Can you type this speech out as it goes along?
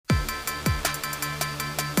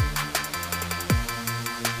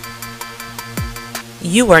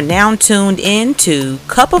You are now tuned in to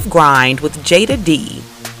Cup of Grind with Jada D.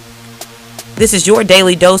 This is your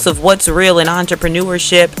daily dose of what's real in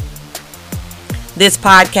entrepreneurship. This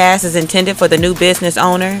podcast is intended for the new business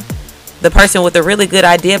owner, the person with a really good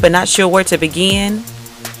idea but not sure where to begin,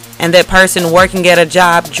 and that person working at a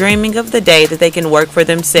job dreaming of the day that they can work for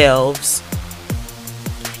themselves.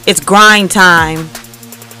 It's grind time.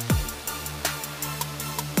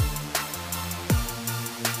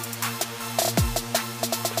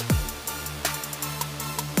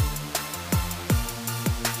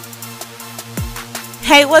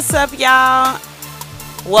 Hey, what's up, y'all?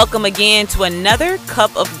 Welcome again to another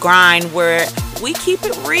Cup of Grind where we keep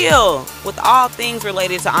it real with all things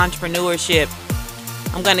related to entrepreneurship.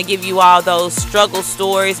 I'm going to give you all those struggle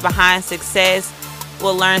stories behind success.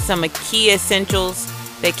 We'll learn some key essentials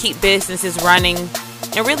that keep businesses running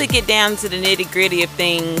and really get down to the nitty-gritty of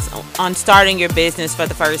things on starting your business for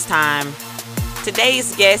the first time.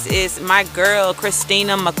 Today's guest is my girl,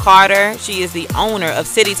 Christina McCarter. She is the owner of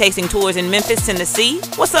City Tasting Tours in Memphis, Tennessee.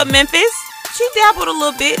 What's up, Memphis? She dabbled a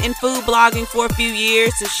little bit in food blogging for a few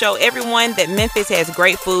years to show everyone that Memphis has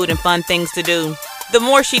great food and fun things to do. The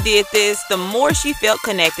more she did this, the more she felt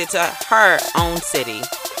connected to her own city.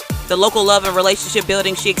 The local love and relationship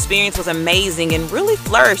building she experienced was amazing and really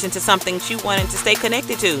flourished into something she wanted to stay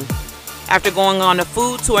connected to. After going on a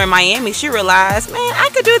food tour in Miami, she realized, man, I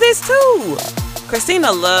could do this too.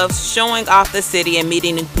 Christina loves showing off the city and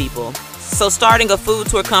meeting new people. So starting a food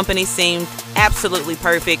tour company seemed absolutely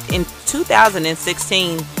perfect. In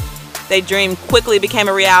 2016, their dream quickly became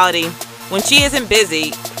a reality. When she isn't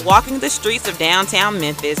busy walking the streets of downtown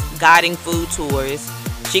Memphis, guiding food tours,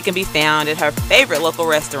 she can be found at her favorite local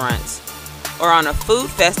restaurants or on a food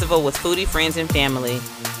festival with foodie friends and family.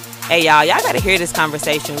 Hey, y'all got to hear this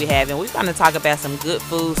conversation we having. We're going to talk about some good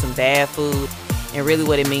food, some bad food, and really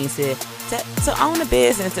what it means to own a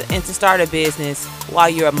business and to start a business while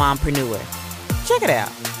you're a mompreneur. Check it out.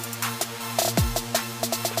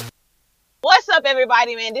 What's up,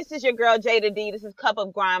 everybody, man? This is your girl, Jada D. This is Cup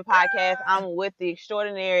of Grind Podcast. I'm with the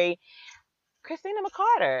extraordinary Christina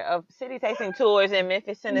McCarter of City Tasting Tours in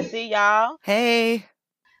Memphis, Tennessee, y'all. Hey.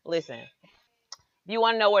 Listen, if you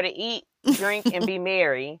want to know where to eat, drink, and be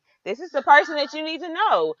merry, this is the person that you need to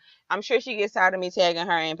know. I'm sure she gets tired of me tagging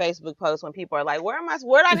her in Facebook posts when people are like, where do I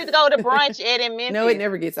need to go to brunch at in Memphis? No, it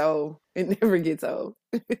never gets old. It never gets old.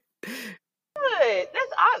 Good.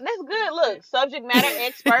 That's good. Look, subject matter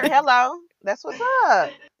expert. Hello. That's what's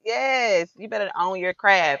up. Yes. You better own your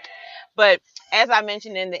craft. But as I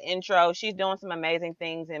mentioned in the intro, she's doing some amazing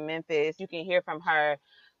things in Memphis. You can hear from her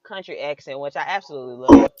country accent, which I absolutely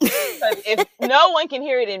love. Because if no one can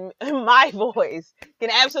hear it in my voice, can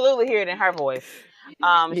absolutely hear it in her voice.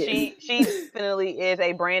 Yes. She definitely is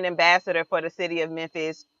a brand ambassador for the city of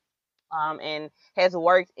Memphis, and has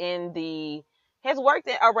worked around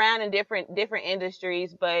in different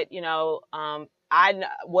industries. But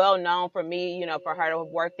well known for me, for her to have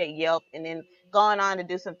worked at Yelp and then gone on to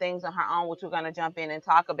do some things on her own, which we're going to jump in and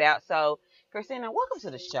talk about. So, Christina, welcome to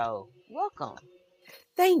the show. Welcome.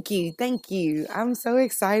 Thank you. I'm so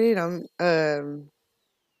excited. I'm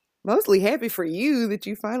mostly happy for you that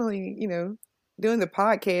you finally, doing the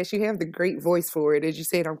podcast. You have the great voice for it. As you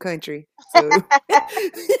said, I'm country. So Thank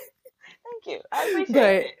you. I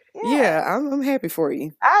appreciate it. Yeah, I'm happy for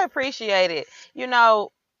you. I appreciate it.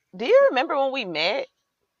 Do you remember when we met?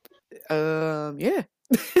 Yeah.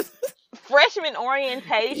 Freshman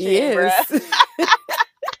orientation, yes. bruh.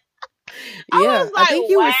 Yeah, I think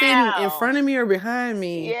you were sitting in front of me or behind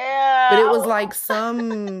me. Yeah. But it was like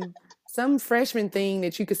some freshman thing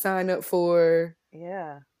that you could sign up for.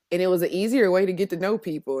 Yeah. And it was an easier way to get to know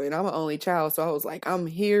people. And I'm an only child, so I was like, I'm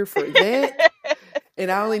here for that.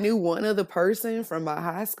 And I only knew one other person from my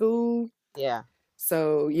high school. Yeah.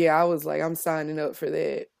 So yeah, I was like, I'm signing up for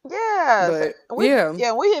that. Yeah. But we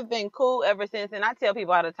have been cool ever since. And I tell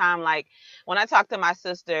people all the time, like when I talk to my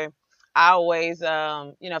sister, I always,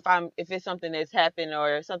 if it's something that's happened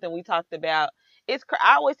or something we talked about,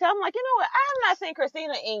 I always tell them, like, you know what, I have not seen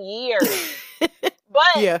Christina in years.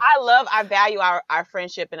 But yeah. I value our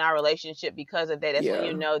friendship and our relationship because of that. That's when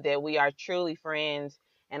you know that we are truly friends.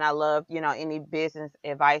 And I love, any business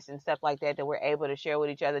advice and stuff like that we're able to share with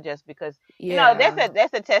each other, just because,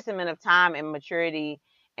 that's a testament of time and maturity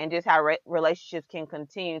and just how relationships can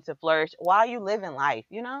continue to flourish while you live in life,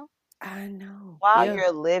 I know. While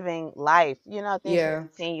you're living life, things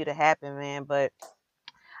continue to happen, man. But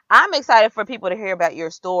I'm excited for people to hear about your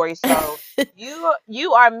story. So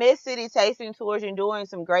you are Miss City Tasting Tours. You're doing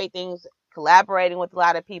some great things, collaborating with a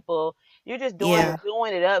lot of people. You're just doing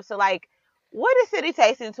it up. So, like, what is City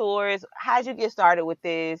Tasting Tours? How'd you get started with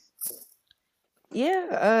this?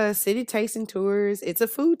 Yeah, City Tasting Tours. It's a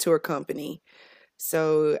food tour company.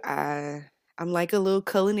 So I'm like a little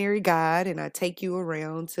culinary guide and I take you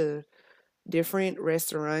around to different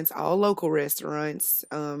restaurants, all local restaurants,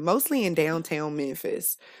 mostly in downtown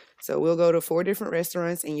Memphis. So we'll go to four different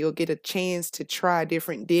restaurants and you'll get a chance to try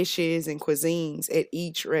different dishes and cuisines at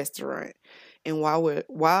each restaurant. And while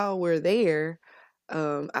we're there,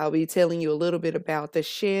 I'll be telling you a little bit about the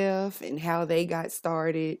chef and how they got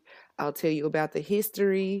started. I'll tell you about the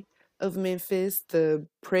history of Memphis, the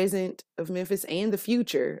present of Memphis, and the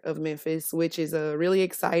future of Memphis, which is really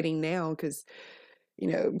exciting now because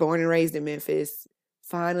born and raised in Memphis.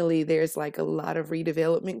 Finally, there's like a lot of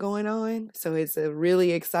redevelopment going on. So it's a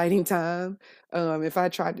really exciting time. If I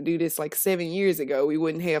tried to do this like 7 years ago, we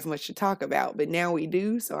wouldn't have much to talk about, but now we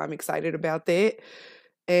do. So I'm excited about that.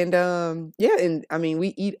 And yeah, and I mean, we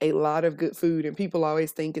eat a lot of good food, and people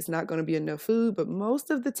always think it's not going to be enough food, but most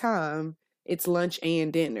of the time it's lunch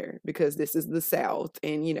and dinner because this is the South,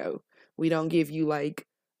 and we don't give you like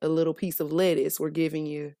a little piece of lettuce. We're giving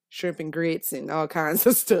you shrimp and grits and all kinds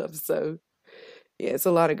of stuff. So yeah, it's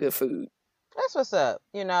a lot of good food. That's what's up.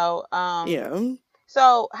 Yeah.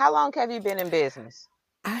 So how long have you been in business?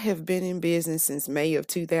 I have been in business since May of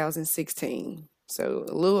 2016. So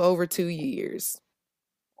a little over 2 years.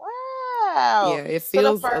 Yeah, Wow. it So the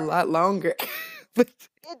feels a first, lot longer. But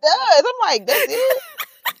it does. I'm like, that's it?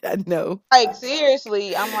 I know. Like,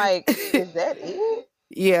 seriously, I'm like, is that it?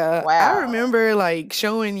 Yeah, I Wow. remember like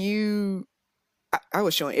showing you, I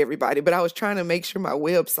was showing everybody, but I was trying to make sure my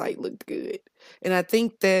website looked good. And I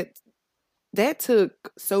think that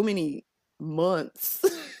took so many months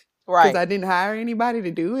because Right. I didn't hire anybody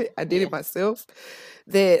to do it. I did it Yeah. myself.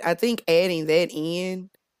 That I think adding that in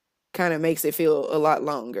kind of makes it feel a lot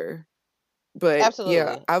longer. But yeah,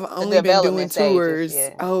 Absolutely. I've The only been doing development stages. tours.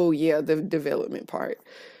 Yeah. Oh yeah, the development part.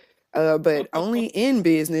 But only in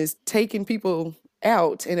business, taking people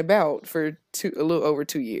out and about for a little over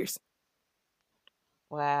 2 years.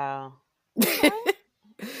 Wow. Okay.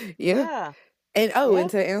 Yeah. Yeah. And Yeah.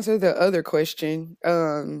 to answer the other question,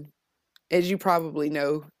 as you probably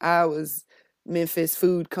know, I was Memphis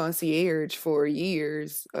food concierge for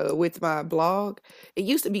years with my blog. It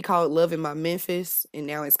used to be called Loving My Memphis, and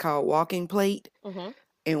now it's called Walking Plate. Mhm.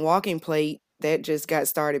 And Walking Plate, that just got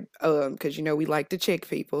started because we like to check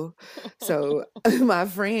people. So my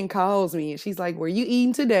friend calls me and she's like, "Were you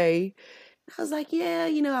eating today?" I was like, "Yeah,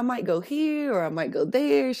 I might go here or I might go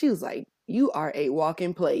there." She was like, "You are a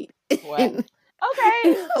walking plate." What? and, Okay.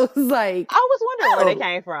 and I was like, I was wondering where they "Oh."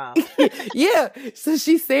 came from. Yeah. So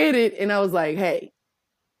she said it and I was like, "Hey,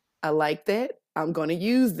 I like that. I'm going to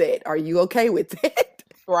use that. Are you okay with that?"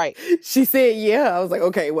 Right. She said, "Yeah." I was like,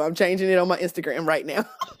 "Okay, well, I'm changing it on my Instagram right now."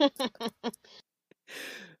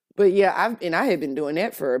 But yeah, I had been doing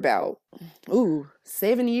that for about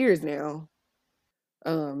 7 years now.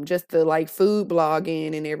 Just the like food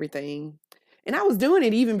blogging and everything. And I was doing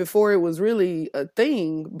it even before it was really a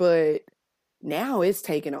thing, but now it's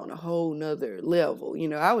taken on a whole nother level.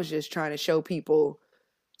 I was just trying to show people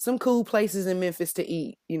some cool places in Memphis to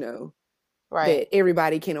eat, Right. that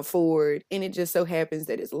everybody can afford. And it just so happens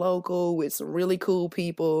that it's local with some really cool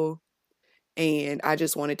people. And I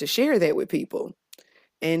just wanted to share that with people.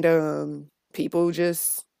 And people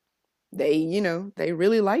just they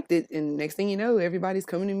really liked it. And next thing you know, everybody's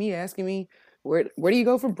coming to me asking me, where do you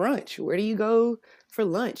go for brunch? Where do you go for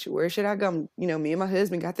lunch? Where should I go? Me and my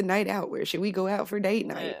husband got the night out. Where should we go out for date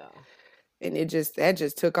night? Yeah. And that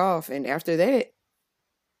just took off. And after that,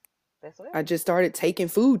 That's it. I just started taking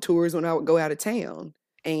food tours when I would go out of town.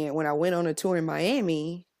 And when I went on a tour in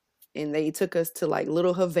Miami and they took us to like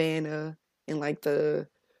Little Havana and like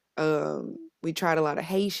we tried a lot of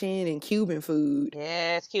Haitian and Cuban food.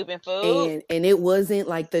 Yes, Cuban food. And it wasn't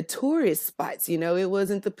like the tourist spots, it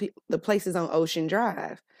wasn't the places on Ocean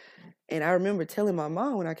Drive. And I remember telling my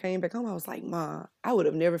mom when I came back home, I was like, "Mom, I would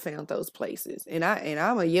have never found those places." And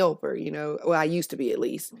I'm a Yelper, well, I used to be at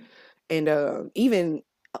least. And even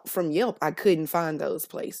from Yelp, I couldn't find those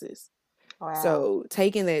places. Wow. So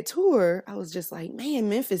taking that tour, I was just like, man,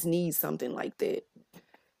 Memphis needs something like that.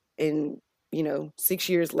 And 6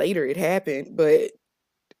 years later, it happened, but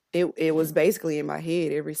it was basically in my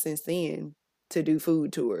head ever since then to do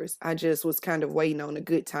food tours. I just was kind of waiting on a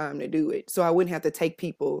good time to do it, so I wouldn't have to take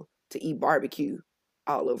people to eat barbecue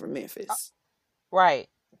all over Memphis. Right.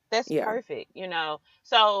 That's Yeah. perfect.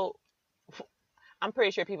 So I'm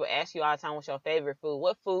pretty sure people ask you all the time what's your favorite food.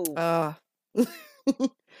 What food? Uh,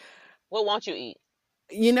 What won't you eat?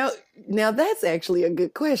 you know, now that's actually a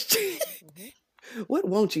good question. Hmm. What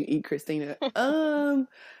won't you eat, Christina? And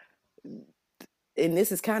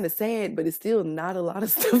this is kind of sad, but it's still not a lot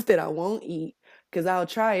of stuff that I won't eat. because I'll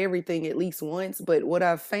try everything at least once. But what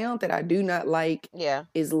I've found that I do not like Yeah.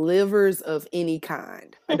 is livers of any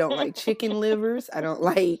kind. I don't like chicken livers. I don't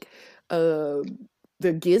like uh,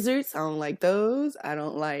 the gizzards. I don't like those. I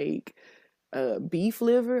don't like beef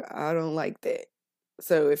liver. I don't like that.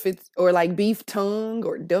 So if it's or like beef tongue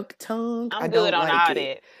or duck tongue, I I'm good don't on like all it.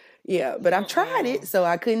 that. Yeah, but I've tried it, Mm-mm. so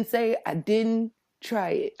I couldn't say I didn't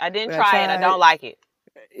try it. I didn't But I try it. I don't tried. like it.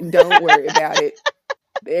 Don't worry about it.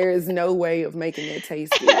 There is no way of making that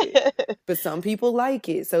taste good. But some people like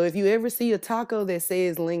it. So if you ever see a taco that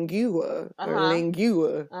says lingua or Uh-huh.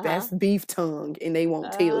 lingua, Uh-huh. that's beef tongue, and they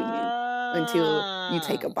won't tell you until you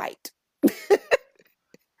take a bite.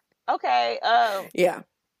 Okay. Yeah.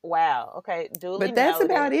 Wow. Okay. Duly But that's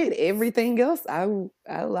noted. about it. Everything else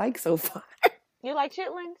I like so far. You like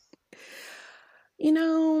chitlins? You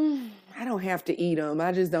know, I don't have to eat them.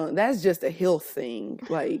 I just don't. That's just a health thing.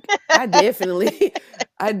 Like I definitely,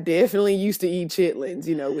 I definitely used to eat chitlins,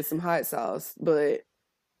 with some hot sauce. But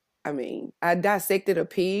I mean, I dissected a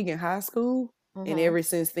pig in high school, and Mm-hmm. ever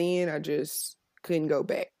since then, I just couldn't go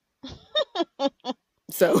back.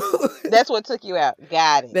 So That's what took you out.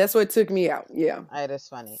 Got it. that's what took me out. Yeah. Oh, that's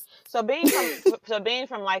funny. So being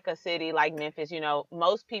from like a city like Memphis,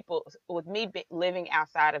 most people with me living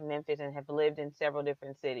outside of Memphis and have lived in several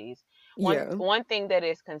different cities. One Yeah. one thing that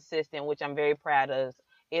is consistent, which I'm very proud of,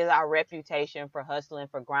 is our reputation for hustling,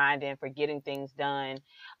 for grinding, for getting things done.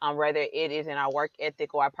 Whether it is in our work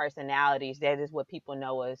ethic or our personalities, that is what people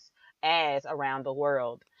know us as around the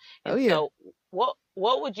world. Oh And yeah. so,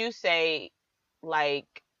 what would you say, like,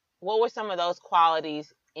 what were some of those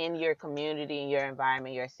qualities in your community, in your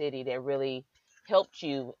environment, your city that really helped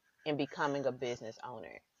you in becoming a business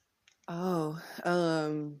owner? Oh,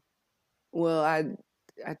 well,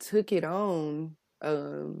 I took it on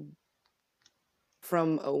um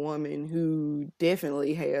from a woman who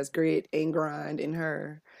definitely has grit and grind in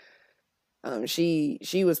her.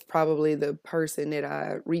 She was probably the person that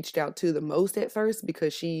I reached out to the most at first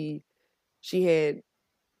because she had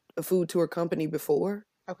a food tour company before.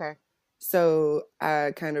 Okay. So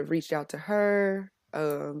I kind of reached out to her,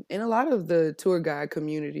 and a lot of the tour guide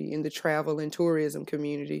community in the travel and tourism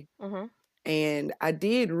community. Mhm. And I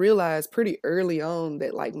did realize pretty early on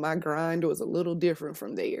that like my grind was a little different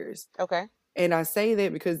from theirs. Okay. And I say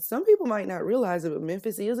that because some people might not realize it, but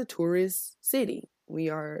Memphis is a tourist city. We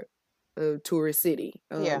are a tourist city,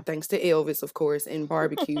 Yeah. thanks to Elvis, of course, and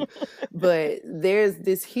barbecue. But there's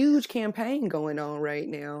this huge campaign going on right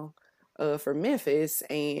now for Memphis,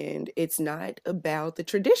 and it's not about the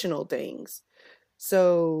traditional things.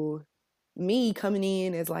 So, me coming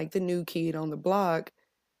in as like the new kid on the block,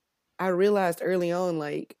 I realized early on,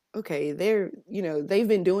 like, okay, they've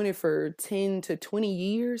been doing it for 10 to 20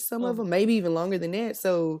 years, some of Mhm. them, maybe even longer than that.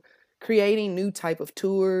 So creating new type of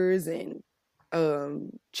tours and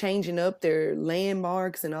changing up their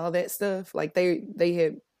landmarks and all that stuff. Like they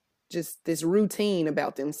had just this routine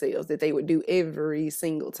about themselves that they would do every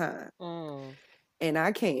single time. Mm. And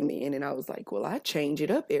I came in and I was like, well, I change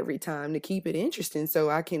it up every time to keep it interesting so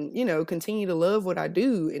I can, continue to love what I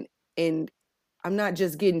do. And I'm not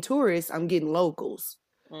just getting tourists, I'm getting locals.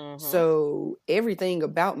 Mhm. So everything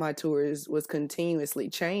about my tours was continuously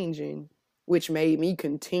changing, which made me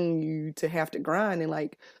continue to have to grind and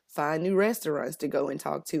like find new restaurants to go and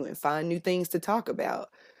talk to and find new things to talk about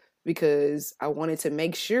because I wanted to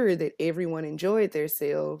make sure that everyone enjoyed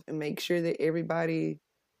themselves and make sure that everybody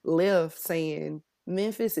left saying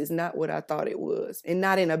Memphis is not what I thought it was, and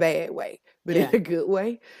not in a bad way, but in Yeah. a good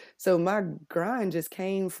way. So my grind just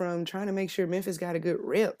came from trying to make sure Memphis got a good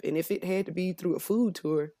rep, and if it had to be through a food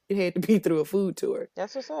tour, it had to be through a food tour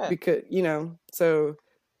That's what's up. because so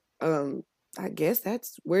um I guess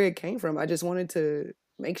that's where it came from. I just wanted to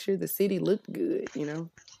make sure the city looked good.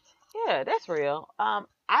 Yeah, that's real.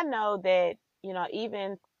 I know that,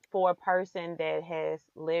 even for a person that has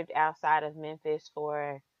lived outside of Memphis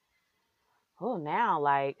for, now,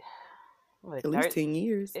 like, what, At least 30, 10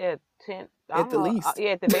 years yeah, 10, at the almost, least.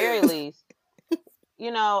 yeah, at the very least.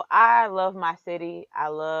 I love my city. I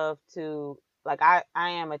love to, like, I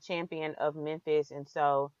am a champion of Memphis. And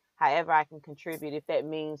so, however I can contribute, if that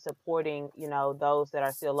means supporting, those that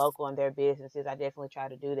are still local in their businesses, I definitely try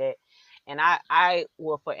to do that. And I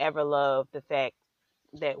will forever love the fact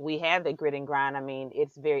that we have the grit and grind. I mean,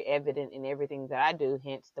 it's very evident in everything that I do,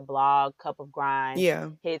 hence the blog, Cup of Grind, Yeah.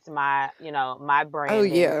 hence my Oh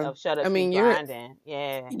branding yeah. of Shut Up I Keep mean, Grinding.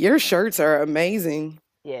 Yeah. your shirts are amazing.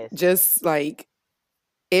 Yes. Just like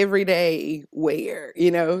everyday wear,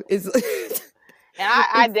 It's And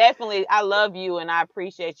I definitely, I love you and I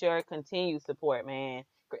appreciate your continued support, man.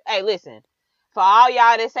 Hey, listen, for all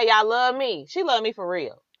y'all that say y'all love me, she love me for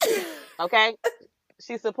real. Okay?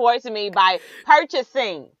 She supports me by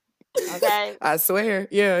purchasing. Okay. I swear.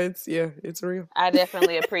 It's real. I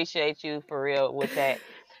definitely appreciate you for real with that.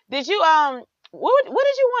 Did you what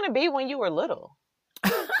did you want to be when you were little?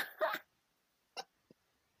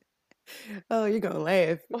 Oh, you're gonna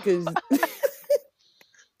laugh because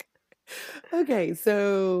okay,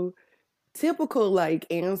 so typical like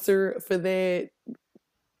answer for that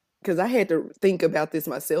because I had to think about this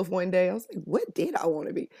myself one day. I was like, what did I want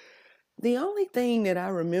to be? The only thing that I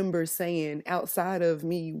remember saying outside of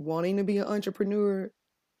me wanting to be an entrepreneur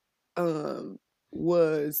um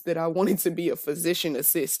was that I wanted to be a physician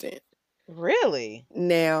assistant. Really?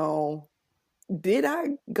 Now, did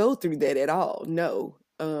I go through that at all? No.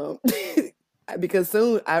 Because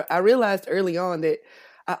soon I realized early on that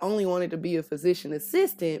I only wanted to be a physician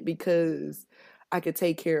assistant because I could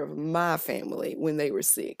take care of my family when they were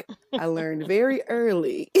sick. I learned very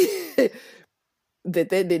early that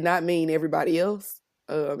did not mean everybody else,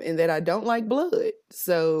 and that I don't like blood.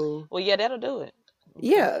 So Well, yeah, that'll do it.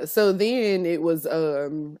 yeah, so then it was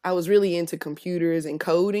I was really into computers and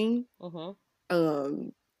coding. Mm-hmm.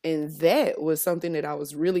 Um and that was something that I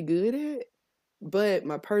was really good at, but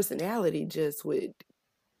my personality just would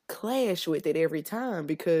clash with it every time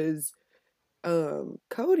because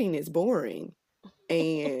coding is boring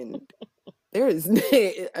and there is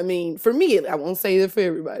I mean, for me, I won't say that for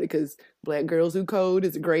everybody because Black girls who code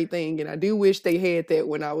is a great thing and I do wish they had that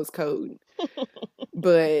when I was coding.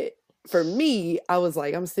 But for me, I was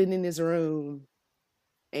like, I'm sitting in this room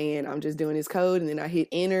and I'm just doing this code and then I hit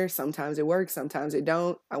enter. Sometimes it works, sometimes it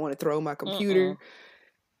don't. I want to throw my computer.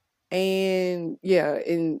 And yeah,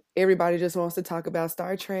 and everybody just wants to talk about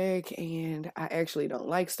Star Trek and I actually don't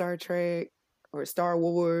like Star Trek or Star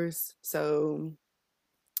Wars. So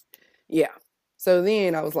yeah. So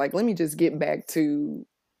then I was like, let me just get back to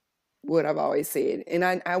what I've always said. And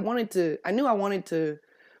I knew I wanted to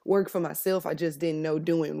work for myself. I just didn't know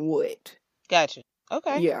doing what. Gotcha.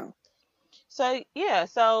 Okay. Yeah. So yeah,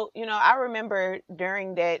 so I remember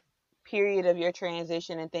during that period of your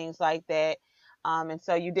transition and things like that, and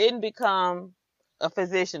so you didn't become a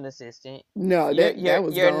physician assistant. No, You're that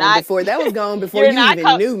was you're gone not before. That was gone before you're you not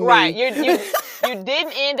even knew right. me. You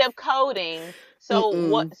didn't end up coding. So Mm-mm.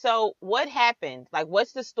 what happened? Like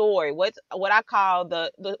what's the story? What's what I call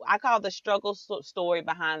the struggle story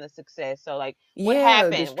behind the success. So like what Yeah,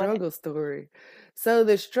 the happened? What struggle story. So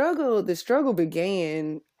the struggle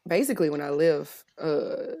began basically when I left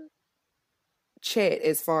chat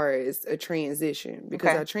as far as a transition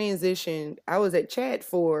because Okay. I transitioned. I was at chat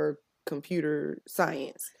for computer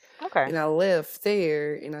science Okay. and I left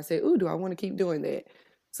there and I said, "Ooh, do I want to keep doing that?"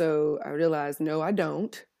 So I realized no, I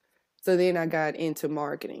don't. So then I got into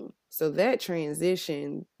marketing. So that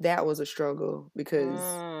transition, that was a struggle because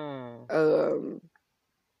Mm. um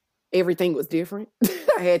everything was different.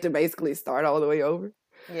 I had to basically start all the way over.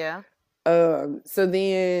 Yeah. So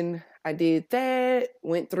then I did that,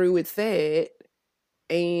 went through with that,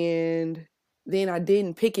 and then I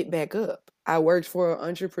didn't pick it back up. I worked for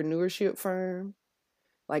an entrepreneurship firm.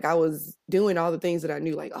 Like I was doing all the things that I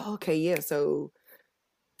knew, like, oh, okay, yeah, so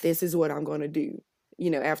this is what I'm going to do.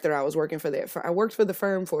 After I was working for that firm, I worked for the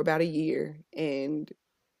firm for about a year, and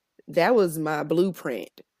that was my blueprint.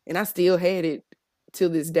 And I still had it till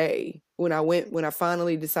this day. When I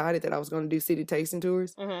finally decided that I was going to do city tasting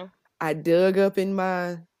tours, Mm-hmm. I dug up in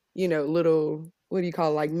my, little, what do you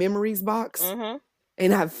call it, like memories box. Mm-hmm.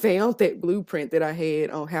 And I found that blueprint that I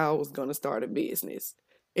had on how I was going to start a business.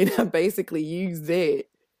 And I basically used that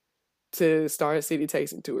to start city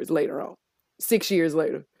tasting tours later on, 6 years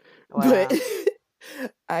later. Wow. But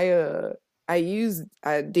I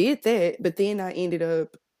I did that, but then I ended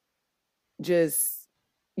up just,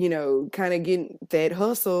 kind of getting that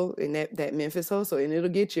hustle and that Memphis hustle, and it'll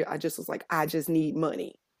get you. I just was like, I just need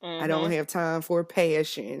money. I don't Mm-hmm. have time for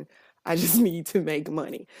passion. I just need to make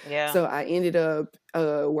money. Yeah. So I ended up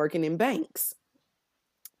working in banks.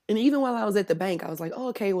 And even while I was at the bank, I was like, oh,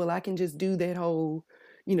 okay, well, I can just do that whole,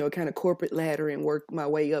 kind of corporate ladder and work my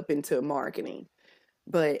way up into marketing.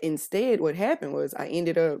 But instead, what happened was I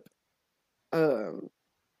ended up um,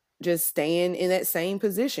 just staying in that same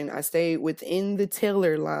position. I stayed within the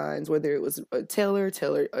teller lines, whether it was a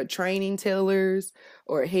a training tellers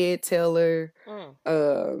or a head teller. Mm.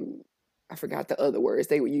 Um, I forgot the other words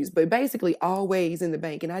they would use, but basically always in the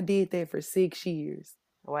bank. And I did that for 6 years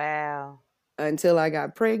Wow. until I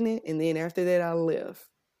got pregnant. And then after that, I left.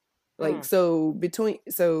 Like, Mm.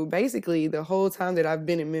 so basically the whole time that I've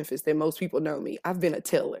been in Memphis, that most people know me, I've been a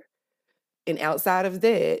teller. And outside of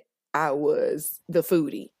that, I was the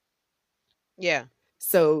foodie. Yeah.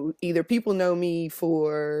 So either people know me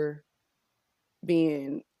for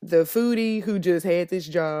being the foodie who just had this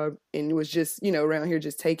job and was just, around here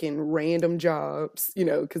just taking random jobs,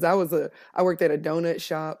 because I worked at a donut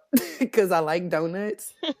shop because I like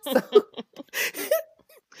donuts. So,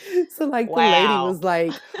 so like the lady Wow. was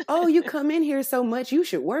like, "Oh, you come in here so much, you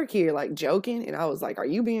should work here," like joking. And I was like, "Are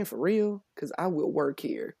you being for real? Because I will work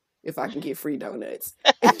here if I can get free donuts."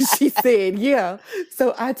 And she said, "Yeah."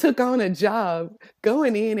 So I took on a job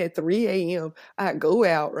going in at 3 a.m. I go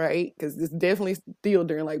out, right? Because it's definitely still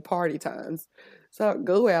during like party times. So I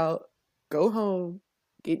go out, go home,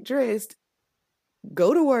 get dressed,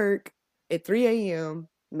 go to work at 3 a.m.,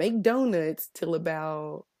 make donuts till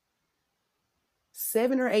about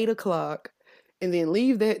 7 or 8 o'clock, and then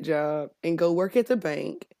leave that job and go work at the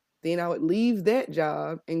bank. Then I would leave that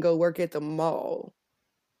job and go work at the mall.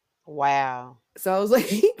 Wow. So I was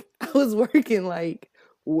like, I was working like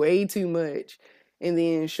way too much. And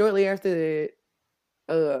then shortly after that,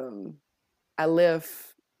 I left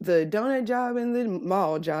the donut job and the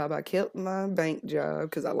mall job. I kept my bank job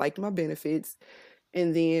because I liked my benefits.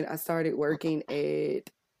 And then I started working at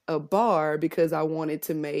a bar because I wanted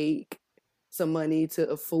to make some money to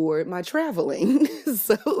afford my traveling.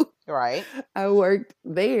 So Right. I worked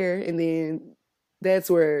there, and then that's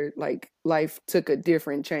where like life took a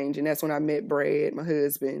different change. And that's when I met Brad, my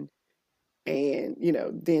husband. And,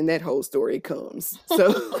 then that whole story comes.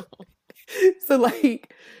 So, so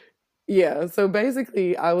like, yeah. So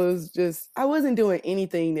basically, I wasn't doing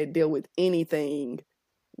anything that dealt with anything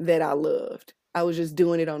that I loved. I was just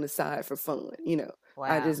doing it on the side for fun.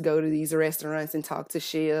 I Wow. just go to these restaurants and talk to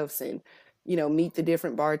chefs and, meet the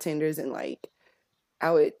different bartenders, and like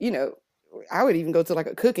I would, I would even go to like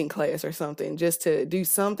a cooking class or something just to do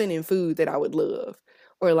something in food that I would love.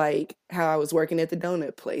 Or like how I was working at the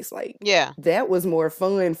donut place. Like Yeah. that was more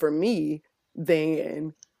fun for me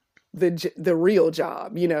than the real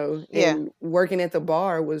job. Yeah. And working at the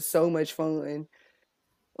bar was so much fun.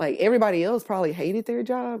 Like everybody else probably hated their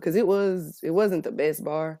job because it wasn't the best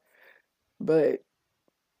bar, but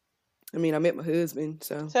I mean I met my husband,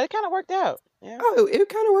 so So it kind of worked out. Yeah. it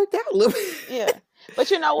kind of worked out a little bit. Yeah.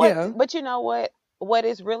 But you know what? Yeah, But you know what? What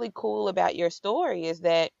is really cool about your story is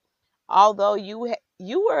that although you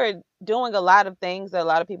were doing a lot of things that a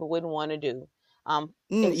lot of people wouldn't want to do,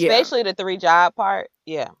 yeah, especially the three job part.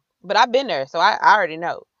 Yeah. But I've been there, so I already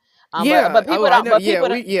know. yeah. But Oh, people I don't. know. Yeah,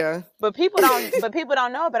 yeah. But people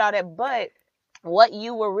don't know about all that. But what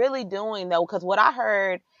you were really doing though, because what I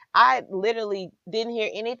heard, I literally didn't hear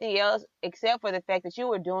anything else except for the fact that you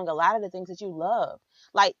were doing a lot of the things that you love.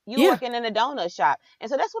 Like you Yeah, working in a donut shop. And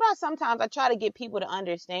so that's what I try to get people to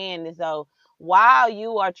understand is though while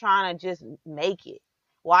you are trying to just make it,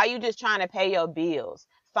 while you just trying to pay your bills,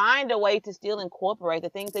 find a way to still incorporate the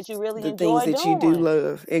things that you really the things enjoy that you do doing.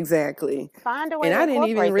 love. Exactly. Find a way And to I didn't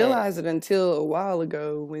even incorporate that. realize it until a while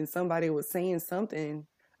ago when somebody was saying something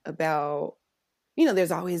about,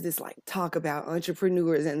 there's always this like talk about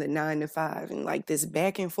entrepreneurs and the 9 to 5 and like this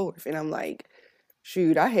back and forth. And I'm like,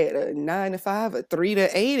 shoot, I had a 9 to 5, a 3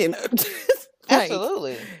 to 8, and like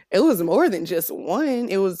Absolutely. it was more than just one.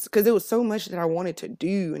 It was because it was so much that I wanted to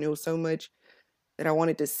do, and it was so much that I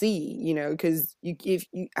wanted to see, because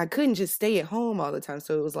I couldn't just stay at home all the time.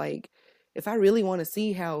 So it was like, if I really want to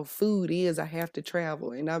see how food is, I have to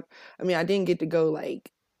travel. And I mean, I didn't get to go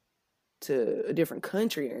like to a different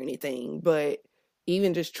country or anything, but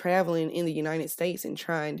even just traveling in the United States and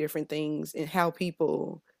trying different things and how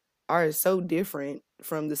people are so different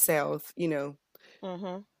from the South.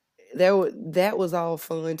 Mhm. That was all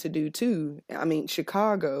fun to do too. I mean,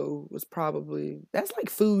 Chicago was probably that's like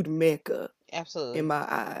food mecca in Absolutely. my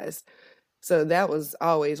eyes. So that was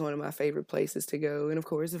always one of my favorite places to go, and of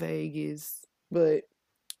course Vegas. But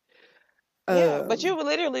Yeah, but you um,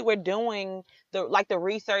 literally were doing the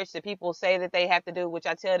research that people say that they have to do, which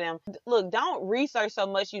I tell them, look, don't research so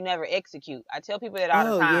much you never execute. I tell people that all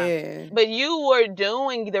the oh time. yeah, But you were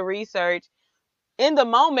doing the research in the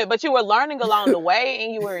moment, but you were learning along the way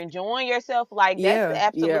and you were enjoying yourself. Like that's yeah,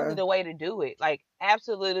 absolutely yeah, the way to do it. Like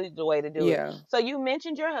absolutely the way to do it. yeah, So you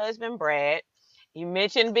mentioned your husband Brad. You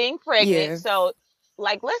mentioned being pregnant. yeah, So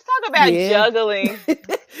like let's talk about yeah. juggling.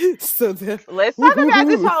 So the Let's talk about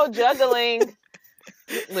this woo-hoo-hoo. whole juggling.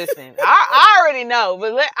 Listen, I already know,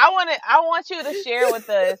 but I want you to share with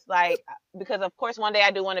us, like, because of course one day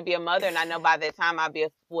I do want to be a mother, and I know by that time I'll be a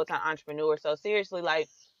full time entrepreneur. So seriously, like,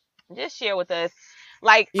 just share with us,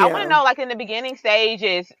 like, I want to Yeah, know, like, in the beginning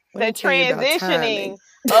stages, let the me tell you about transitioning timing.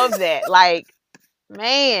 of that, like,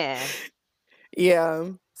 man,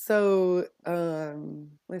 Yeah. So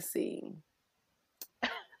let's see.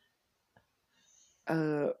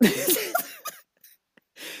 Uh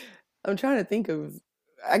I'm trying to think of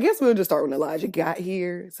I guess we'll just start when Elijah got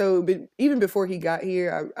here. So, but even before he got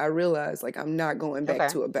here, I realized like I'm not going back Okay.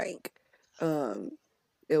 to a bank. Um,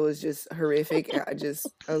 it was just horrific. I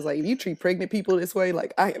was like, if you treat pregnant people this way,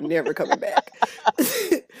 like I am never coming back.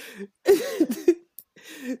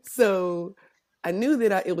 So I knew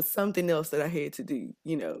that it was something else that I had to do,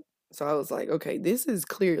 you know. So I was like, okay, this is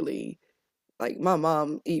clearly like my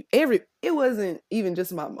mom. It wasn't even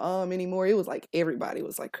just my mom anymore. It was like everybody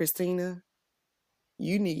was like, Christina,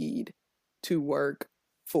 you need to work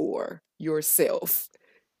for yourself.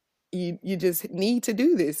 You just need to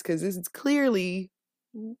do this because this is clearly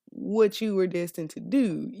what you were destined to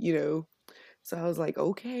do, you know. So I was like,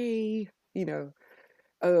 okay, you know.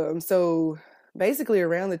 So basically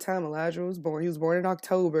around the time Elijah was born, he was born in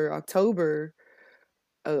October.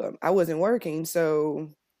 I wasn't working,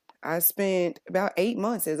 so I spent about 8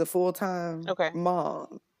 months as a full-time Okay.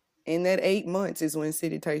 mom. And that 8 months is when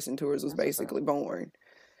City Tasting Tours was basically born.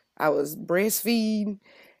 I was breastfeeding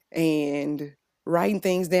and writing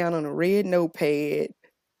things down on a red notepad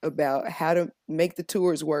about how to make the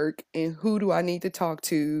tours work and who do I need to talk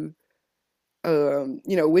to, you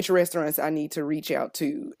know, which restaurants I need to reach out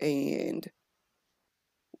to and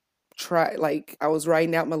try, like I was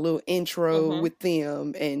writing out my little intro with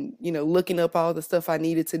them and, you know, looking up all the stuff I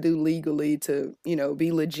needed to do legally to, you know,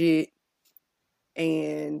 be legit.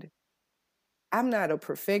 And I'm not a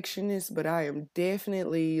perfectionist, but I am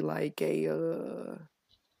definitely like a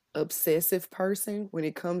obsessive person when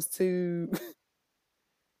it comes to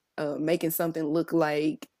making something look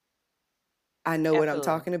like I know what I'm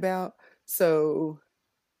talking about. So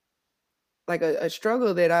like a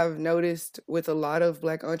struggle that I've noticed with a lot of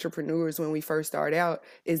Black entrepreneurs when we first start out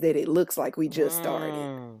is that it looks like we just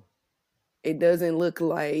started. It doesn't look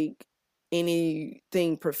like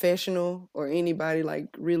anything professional or anybody like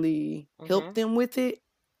really helped them with it.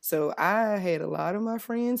 So I had a lot of my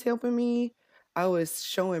friends helping me. I was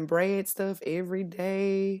showing Brad stuff every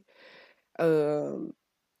day.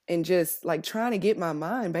 And just like trying to get my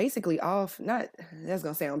mind basically off, not, that's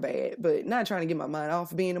gonna sound bad, but not trying to get my mind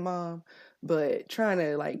off being a mom, but trying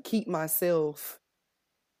to like keep myself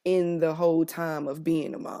in the whole time of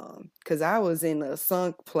being a mom. Cause I was in a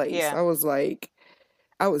sunk place. Yeah. I was like,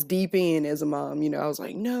 I was deep in as a mom, you know, I was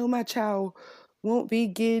like, no, my child won't be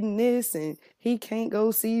getting this and he can't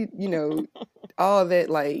go see, you know, all that,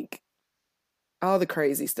 like all the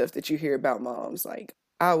crazy stuff that you hear about moms. Like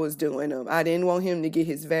I was doing them. I didn't want him to get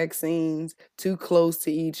his vaccines too close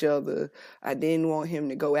to each other. I didn't want him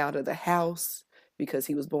to go out of the house because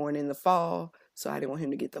he was born in the fall. So I didn't want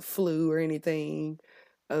him to get the flu or anything.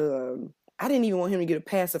 I didn't even want him to get a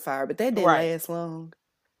pacifier, but that didn't last long.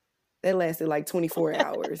 That lasted like 24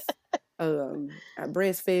 hours. I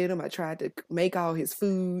breastfed him. I tried to make all his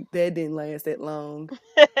food. That didn't last that long.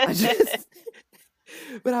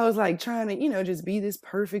 But I was like trying to, you know, just be this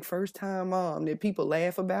perfect first time mom that people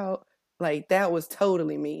laugh about. Like that was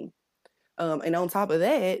totally me. And on top of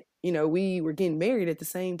that, you know, we were getting married at the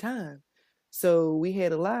same time. So we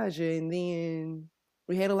had Elijah in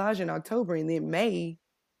October, and then May,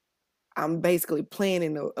 I'm basically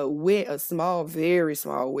planning a small, very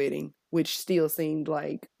small wedding, which still seemed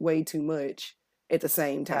like way too much at the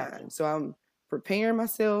same time. Gotcha. So I'm preparing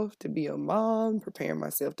myself to be a mom, preparing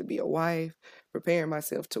myself to be a wife, preparing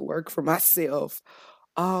myself to work for myself,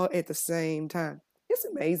 all at the same time. It's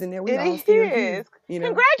amazing that we all still here. You know,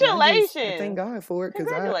 Congratulations. I thank God for it because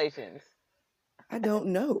Congratulations. I don't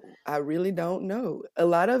know. I really don't know. A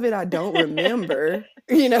lot of it I don't remember,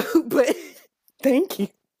 you know, but thank you.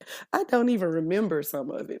 I don't even remember some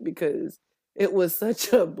of it because it was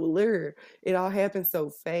such a blur. It all happened so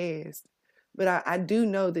fast. But I do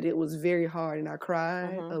know that it was very hard and I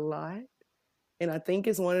cried a lot. And I think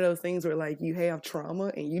it's one of those things where like you have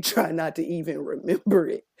trauma and you try not to even remember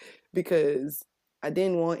it because I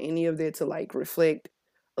didn't want any of that to like reflect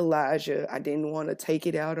Elijah. I didn't want to take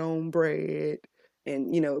it out on Brad.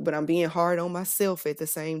 And, you know, but I'm being hard on myself at the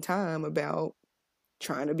same time about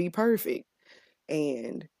trying to be perfect.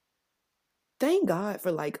 And thank God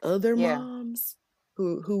for like other moms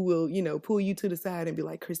who will, you know, pull you to the side and be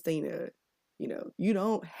like, Christina, you know, you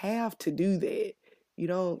don't have to do that. You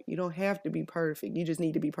don't have to be perfect. You just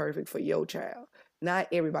need to be perfect for your child, not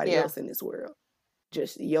everybody else in this world,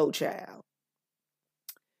 just your child.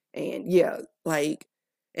 And yeah, like,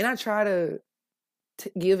 and I try to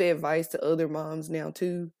give advice to other moms now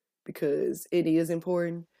too, because it is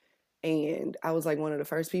important. And I was like one of the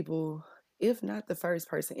first people, if not the first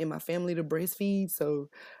person in my family to breastfeed. So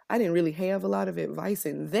I didn't really have a lot of advice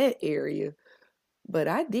in that area, but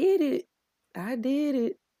I did it.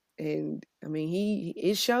 And I mean,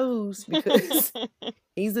 it shows because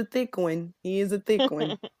He's a thick one. He is a thick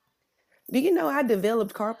one. Do you know I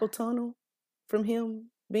developed carpal tunnel from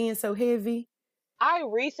him being so heavy? I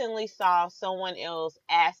recently saw someone else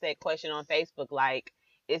ask that question on Facebook, like,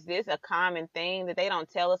 is this a common thing that they don't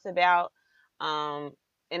tell us about? Um,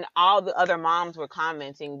 and all the other moms were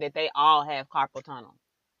commenting that they all have carpal tunnel.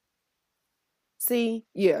 See,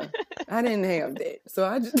 yeah, I didn't have that. So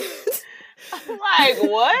I just I'm like,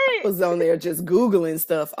 what? I was on there just Googling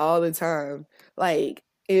stuff all the time. Like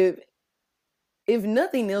if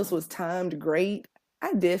nothing else was timed great,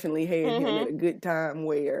 I definitely had him at a good time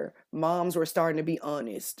where moms were starting to be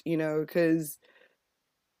honest, because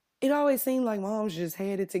it always seemed like moms just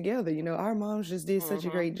had it together. Our moms just did such a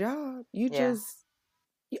great job.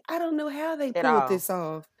 I don't know how they pulled this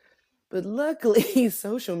off. But luckily,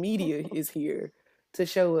 social media is here to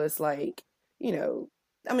show us, like,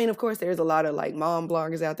 I mean, of course, there's a lot of, like, mom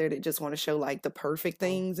bloggers out there that just want to show, like, the perfect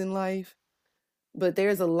things in life. But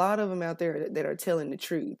there's a lot of them out there that are telling the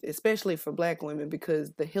truth, especially for Black women,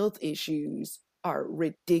 because the health issues are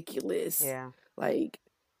ridiculous. Yeah. Like,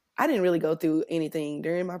 I didn't really go through anything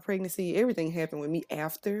during my pregnancy. Everything happened with me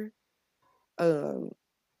after.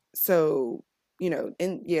 So,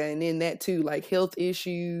 and then that too, like health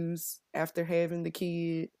issues after having the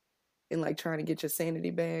kid and like trying to get your sanity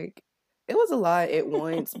back. It was a lot at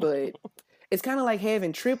once, but it's kind of like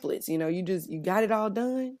having triplets, you got it all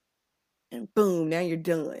done and boom, now you're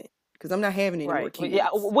done. Because I'm not having any more kids. Yeah,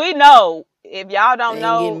 we know. If y'all don't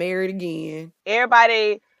know, getting married again.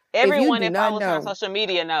 Everyone that follows her on social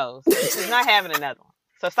media knows. She's not having another one.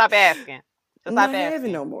 So stop asking. I'm not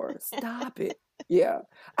having no more. Stop it. Yeah.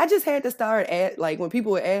 I just had to start like when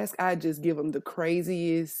people would ask, I just give them the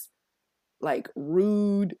craziest, like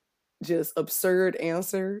rude, just absurd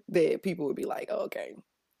answer that people would be like, oh, okay,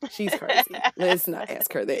 she's crazy. Let's not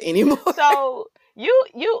ask her that anymore. So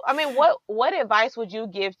I mean, what advice would you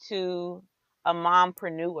give to a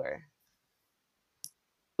mompreneur?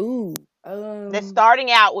 Ooh. That's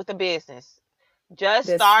starting out with a business. Just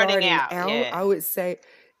starting out. Yeah. I would say,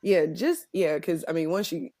 because I mean,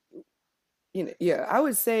 once you I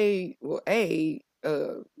would say, well,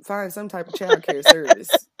 find some type of childcare service,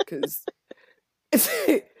 because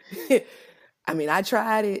I mean, I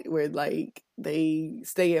tried it where like they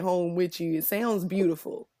stay at home with you. It sounds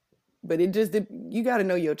beautiful, but you got to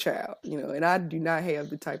know your child, and I do not have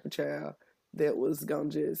the type of child that was gonna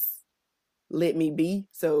just let me be.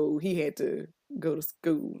 So he had to go to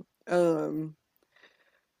school.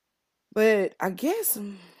 But I guess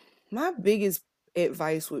my biggest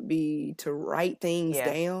advice would be to write things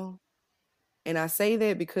down. And I say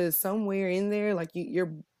that because somewhere in there, like your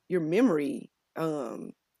memory,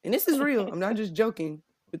 and this is real, I'm not just joking,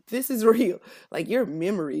 but this is real. Like your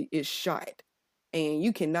memory is shot and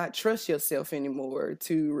you cannot trust yourself anymore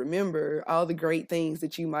to remember all the great things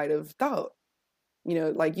that you might have thought.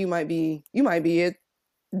 Like you might be at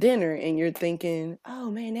dinner and you're thinking,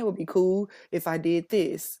 oh man, that would be cool if I did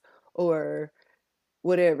this or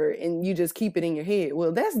whatever, and you just keep it in your head.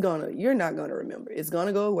 Well, you're not gonna remember. It's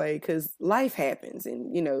gonna go away because life happens,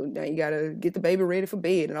 and now you gotta get the baby ready for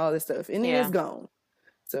bed and all this stuff, and then it's gone.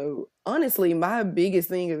 So honestly, my biggest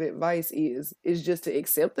thing of advice is just to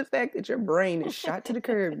accept the fact that your brain is shot to the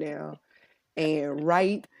curb now, and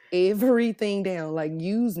write everything down. Like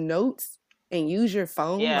use notes and use your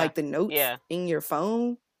phone, like the notes in your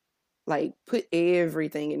phone. Like put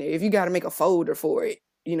everything in there. If you got to make a folder for it,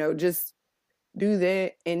 just do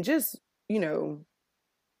that, and just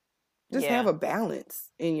have a balance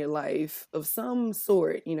in your life of some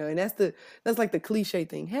sort, and that's like the cliche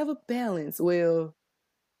thing, have a balance. Well,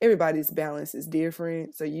 everybody's balance is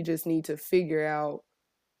different, so you just need to figure out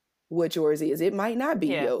what yours is. It might not be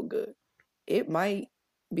yoga, it might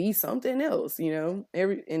be something else,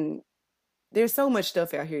 and there's so much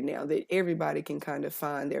stuff out here now that everybody can kind of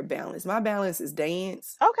find their balance. My balance is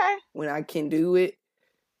dance. Okay. When I can do it.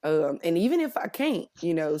 And even if I can't,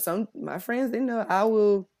 some my friends, they know I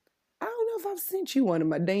don't know if I've sent you one of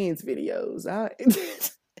my dance videos.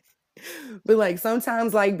 But like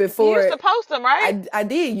sometimes, like before, you used to post them, right? I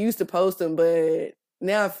did used to post them, but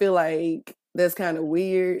now I feel like that's kind of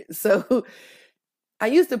weird. So I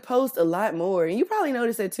used to post a lot more, and you probably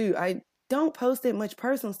noticed that too. I don't post that much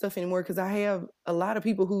personal stuff anymore because I have a lot of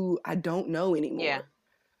people who I don't know anymore. Yeah.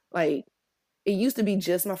 Like it used to be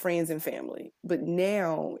just my friends and family, but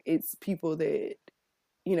now it's people that,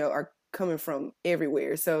 are coming from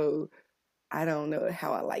everywhere. So I don't know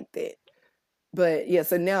how I like that. But yeah,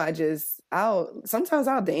 so now sometimes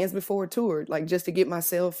I'll dance before a tour, like just to get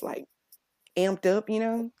myself like amped up,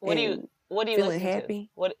 What do you feeling listen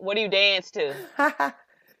happy. to? What do you dance to?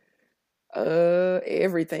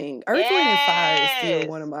 Everything. Earth, Wind, and Fire is still Yes.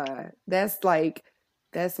 one of my.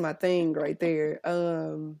 That's my thing right there.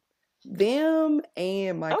 Them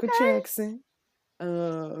and Michael Okay. Jackson.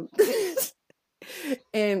 Um,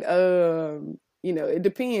 and it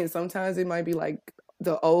depends. Sometimes it might be like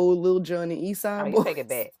the old Lil Jon and Oh, Eastside you take it Boys.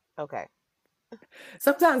 back. Okay.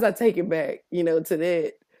 Sometimes I take it back, to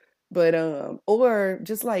that. But or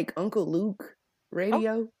just like Uncle Luke Oh,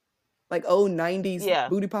 radio, like old 90s yeah.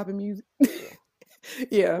 booty popping music. Yeah.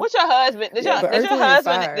 Yeah. What's your husband? Did Yeah, your but did Earth, your Wind, and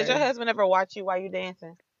husband did your Fire. husband ever watch you while you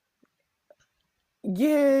dancing?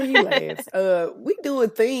 Yeah, he laughs. We do a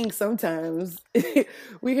thing sometimes.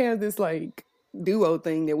 We have this like duo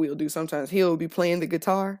thing that we'll do sometimes. He'll be playing the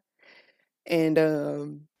guitar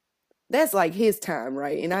and that's like his time,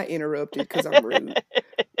 right? And I interrupted because I'm rude.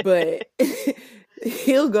 But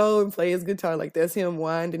he'll go and play his guitar like that's him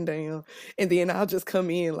winding down. And then I'll just come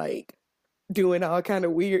in like doing all kind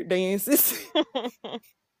of weird dances.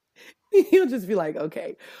 He'll just be like,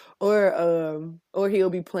 okay. Or he'll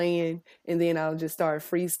be playing and then I'll just start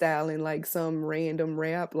freestyling like some random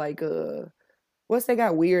rap, like what's that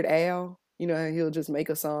guy, Weird Al? You know how he'll just make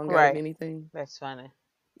a song out of Right. anything. That's funny.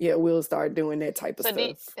 Yeah, we'll start doing that type of So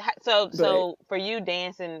do stuff. But so for you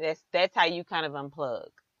dancing, that's how you kind of unplug.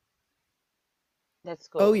 That's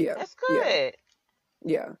oh cool. yeah, That's yeah, good.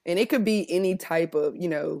 yeah. And it could be any type of,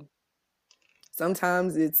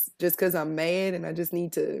 sometimes it's just because I'm mad and I just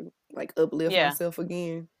need to like uplift Yeah. myself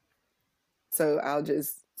again. So I'll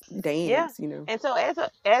just Yeah. dance. And so as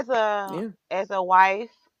Yeah. a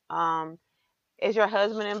wife, um, is your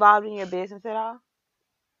husband involved in your business at all?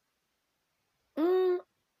 Mm,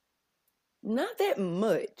 not that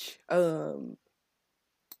much.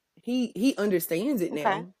 He understands it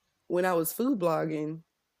Okay. now. When I was food blogging,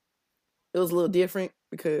 it was a little different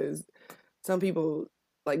because some people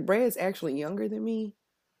like Brad's actually younger than me,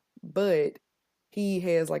 but he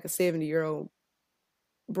has like a 70-year-old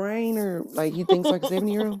brain, or like he thinks like a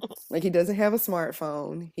 70-year-old. Like he doesn't have a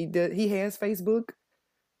smartphone. He has Facebook,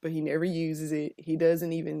 but he never uses it. He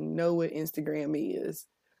doesn't even know what Instagram is.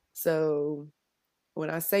 So when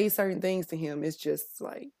I say certain things to him, it's just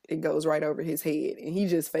like it goes right over his head and he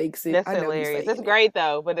just fakes it. That's I know he's hilarious. It's faking it. great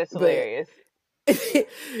though, but it's But hilarious.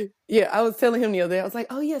 yeah, I was telling him the other day, I was like,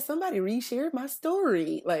 oh yeah, somebody reshared my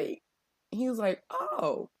story. Like he was like,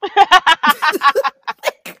 oh.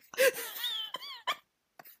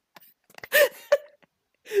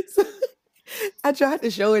 So I tried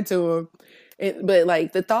to show it to him. But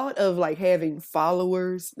like the thought of like having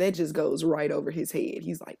followers, that just goes right over his head.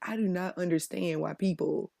 He's like, I do not understand why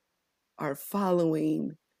people are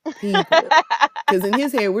following people. Because in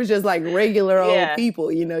his head, we're just like regular old Yeah. people,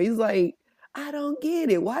 He's like, I don't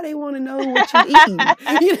get it. Why they want to know what you eat?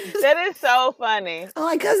 That is so funny. I'm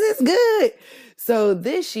like, because it's good. So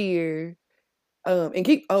this year, and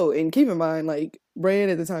keep in mind, like Brad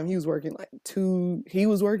at the time, he was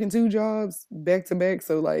working two jobs back to back.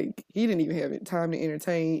 So like he didn't even have time to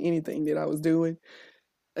entertain anything that I was doing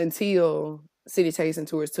until City Tasting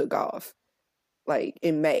Tours took off, like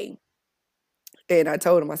in May. And I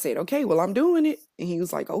told him, I said, okay, well, I'm doing it. And he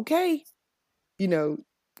was like, okay, you know,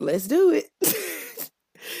 let's do it.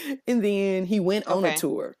 And then he went on a Okay.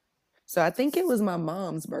 tour. So I think it was my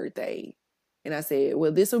mom's birthday. And I said,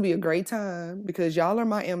 well, this will be a great time because y'all are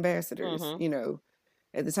my ambassadors. Mhm.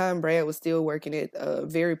 At the time, Brad was still working at a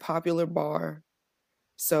very popular bar.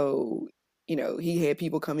 So, he had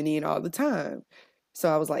people coming in all the time. So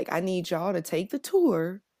I was like, I need y'all to take the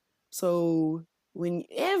tour. So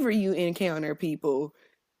whenever you encounter people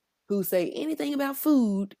who say anything about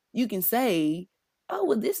food, you can say, oh,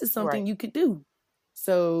 well, this is something Right. you could do.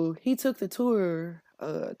 So he took the tour,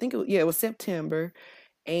 I think it was September.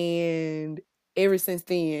 And ever since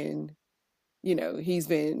then, he's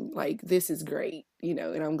been like, this is great,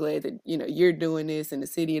 and I'm glad that, you're doing this in the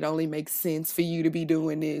city. It only makes sense for you to be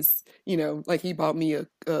doing this, like he bought me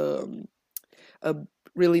a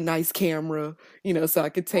really nice camera, so I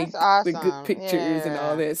could That's take the good awesome. pictures and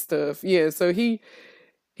all Yeah. that stuff. Yeah, so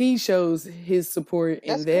he shows his support in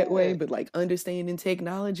That's that way, good. but like understanding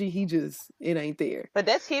technology, it ain't there. But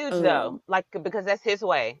that's huge though. Um, Like because that's his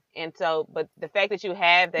way. And so but the fact that you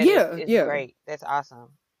have that is yeah, is yeah. great. That's awesome.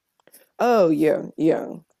 Oh yeah, yeah.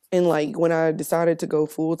 And like when I decided to go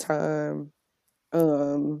full time,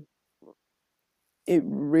 um, it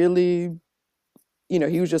really,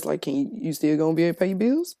 he was just like, "Can you still gonna be able to pay your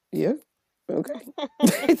bills?" Yeah, okay.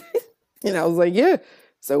 And I was like, "Yeah."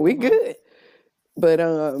 So we Mhm. good. But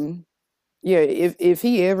yeah. If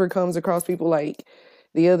he ever comes across people like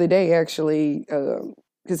the other day, actually,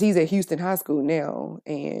 because he's at Houston High School now,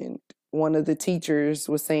 and one of the teachers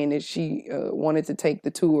was saying that she wanted to take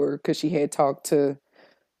the tour because she had talked to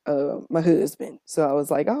my husband. So I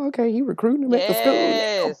was like, oh, okay, he recruiting him at the school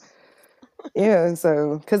now. Yes. Yeah, and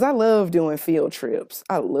so because I love doing field trips.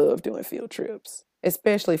 I love doing field trips,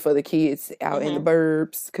 especially for the kids out in the Mhm.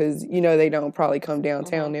 burbs because they don't probably come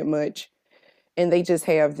downtown Mhm. that much, and they just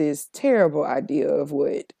have this terrible idea of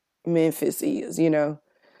what Memphis is.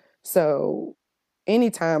 So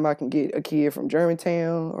anytime I can get a kid from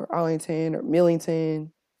Germantown or Arlington or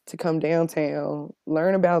Millington to come downtown,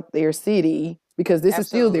 learn about their city, because this is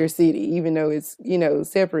still their Absolutely. city, even though it's,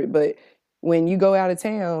 separate. But when you go out of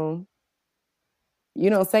town, you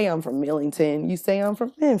don't say I'm from Millington, you say I'm from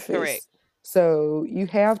Correct. Memphis. So you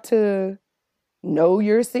have to know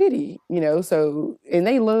your city. So, and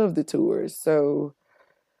they love the tours. So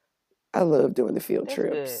I love doing the field That's good.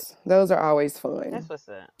 trips. Those are always That's fun. what's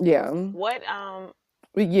up. Yeah. What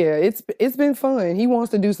But yeah, it's been fun. He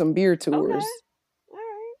wants to do some beer okay. tours, All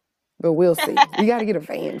but we'll see. We got right. to get a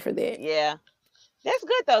van for that. Yeah. That's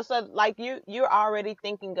good though. So like you're already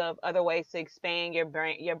thinking of other ways to expand your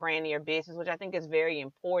brand and your business, which I think is very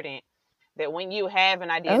important. That when you have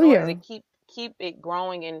an idea, Oh in order to yeah, keep it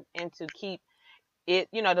growing and to keep it,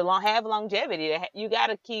 to have longevity, you got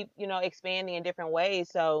to keep, expanding in different ways.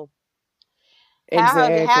 So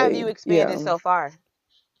how have you exactly. expanded Yeah. so far?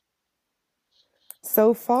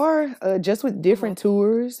 So far, just with Mhm. different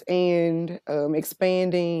tours and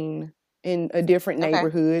expanding in a different Okay.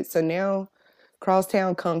 neighborhood. So now,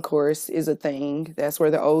 Crosstown Concourse is a thing. That's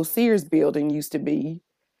where the old Sears building used to be,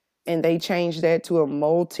 and they changed that to a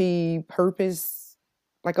multi-purpose,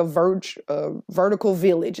 like a vertical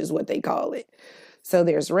village is what they call it. So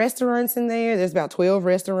there's restaurants in there. There's about 12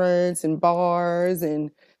 restaurants and bars,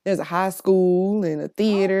 and there's a high school and a Oh,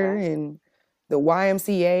 theater okay. and the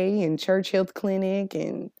YMCA and Church Health Clinic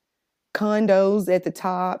and condos at the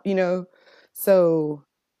top. So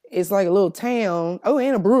it's like a little town. Oh,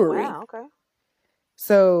 and a brewery. Wow. Okay.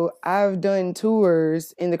 So I've done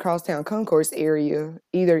tours in the Crosstown Concourse area,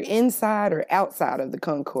 either inside or outside of the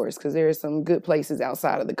concourse, because there are some good places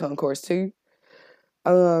outside of the concourse too.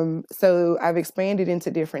 So I've expanded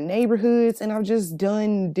into different neighborhoods and I've just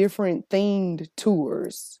done different themed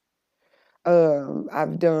tours.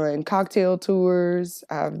 I've done cocktail tours.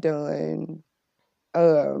 I've done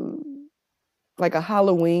um like a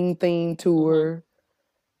Halloween themed Mhm. tour.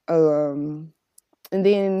 Um and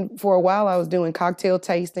then for a while I was doing cocktail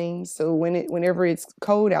tastings. So whenever it's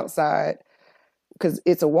cold outside, because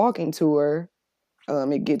it's a walking tour,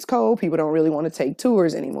 it gets cold. People don't really want to take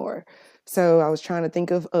tours anymore. So I was trying to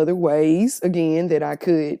think of other ways again that I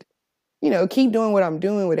could, keep doing what I'm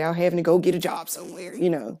doing without having to go get a job somewhere.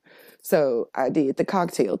 So I did the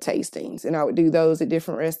cocktail tastings and I would do those at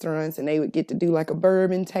different restaurants and they would get to do like a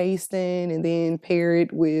bourbon tasting and then pair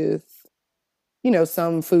it with,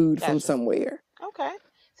 some food from Gotcha. somewhere. Okay.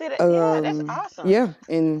 See that? Yeah, that's awesome. Yeah.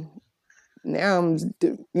 And now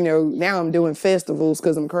now I'm doing festivals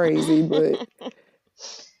because I'm crazy, but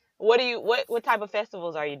What type of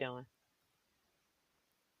festivals are you doing?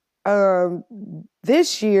 um,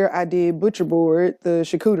 this year I did Butcher Board, the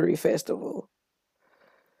charcuterie festival.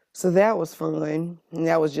 So that was fun. And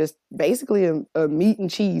that was just basically a meat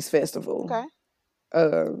and cheese festival. Okay.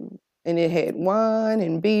 And it had wine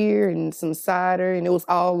and beer and some cider, and it was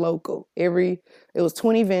all local. It was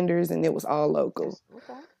 20 vendors, and it was all local. That's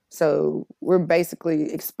okay. So we're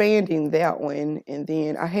basically expanding that one, and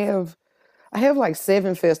then I have like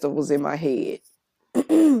 7 festivals in my head,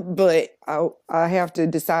 but I have to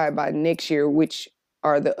decide by next year which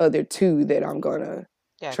are the other 2 that I'm gonna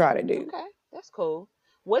try Gotcha. to do. Okay. That's cool.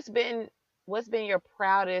 What's been what's been your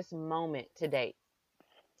proudest moment to date?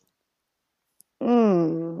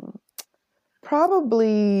 Mm,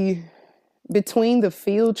 Probably between the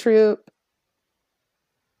field trip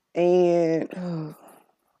and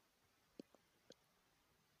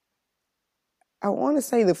I want to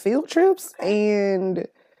say the field trips Okay. and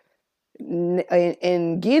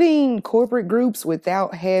getting corporate groups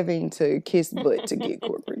without having to kiss butt to get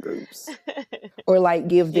corporate groups or like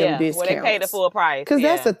give them Yeah, where they pay the discounts. full price. Cause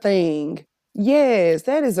that's Yeah. a thing. Yes,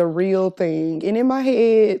 that is a real thing. And in my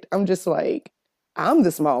head, I'm just like, I'm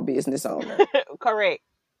the small business owner. Correct.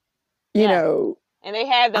 You Yeah. know, And they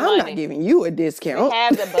have the I'm not money. giving you a They discount.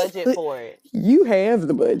 have the budget for it. You have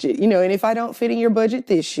the budget. And if I don't fit in your budget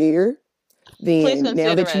this year, Please then now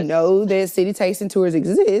consider that you us. know that City Tasting Tours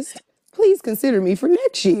exist, please consider me for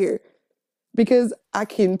next year because I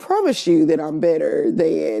can promise you that I'm better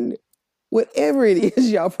than whatever it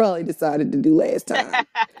is y'all probably decided to do last time.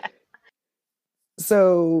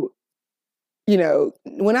 So,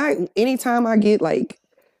 anytime I get like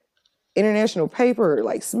International Paper or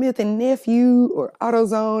like Smith and Nephew or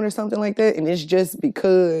AutoZone or something like that, and it's just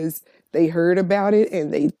because they heard about it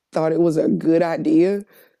and they thought it was a good idea,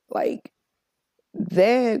 like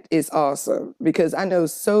that is awesome because I know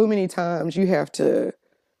so many times you have to,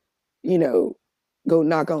 you know, go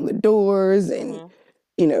knock on the doors and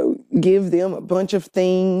give them a bunch of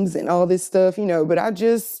things and all this stuff, but I'm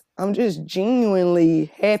just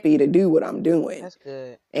genuinely happy to do what I'm doing. That's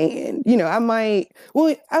good. And,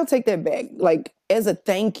 I'll take that back. Like, as a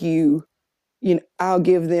thank you, I'll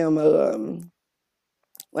give them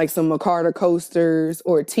like some McCarter coasters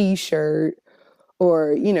or a t-shirt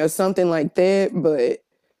or, something like that. But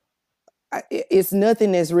it's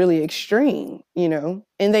nothing that's really extreme, and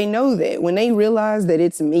they know that when they realize that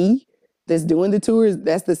it's me that's doing the tours,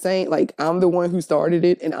 that's the same, like I'm the one who started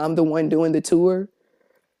it and I'm the one doing the tour.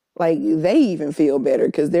 Like they even feel better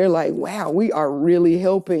because they're like, wow, we are really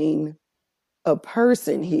helping a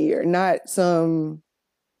person here, not some,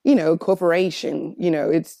 corporation.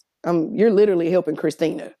 It's you're literally helping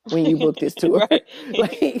Christina when you book this tour. Right.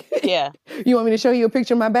 Like, yeah. You want me to show you a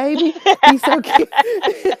picture of my baby? He's so cute.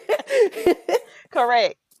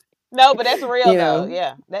 Correct. No, but that's real though.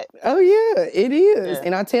 Yeah. Oh yeah, it is. Yeah.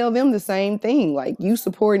 And I tell them the same thing. Like, you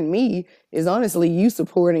supporting me is honestly you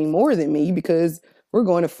supporting more than me because we're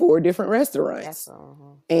going to 4 different restaurants.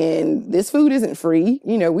 And this food isn't free.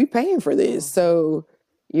 We paying for this. So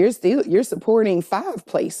you're supporting 5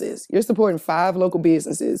 places. You're supporting 5 local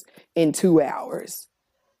businesses in 2 hours.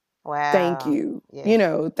 Wow. Thank you.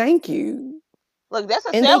 Yeah. Thank you. Look, that's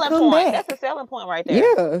a selling point. Back. That's a selling point right there.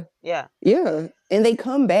 Yeah. Yeah. Yeah. And they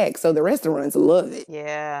come back, so the restaurants love it.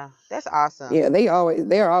 Yeah. That's awesome. Yeah,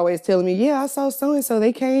 they're always telling me, yeah, I saw so and so,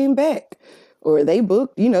 they came back. Or they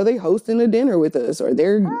booked, they hosting a dinner with us, or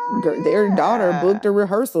their daughter booked a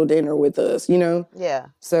rehearsal dinner with us, Yeah.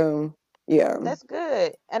 So, yeah. That's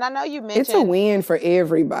good. And I know you mentioned it's a win for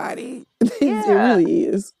everybody. It really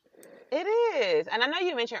is. It is. And I know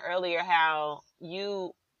you mentioned earlier how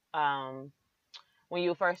you when you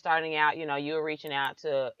were first starting out, you were reaching out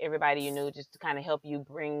to everybody you knew just to kind of help you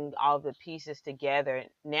bring all the pieces together.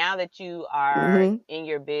 Now that you are in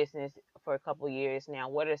your business for a couple of years now,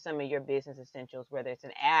 what are some of your business essentials, whether it's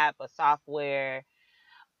an app, a software,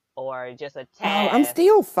 or just a task? Oh, I'm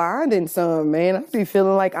still finding some, man. I be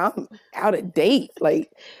feeling like I'm out of date. Like,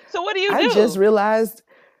 so what do you do? I just realized,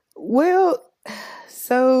 well,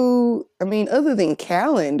 so, I mean, other than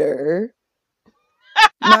calendar,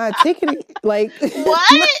 my ticketing, like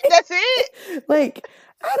what? That's it? Like,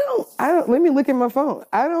 I don't. Let me look at my phone.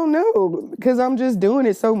 I don't know because I'm just doing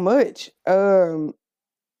it so much. I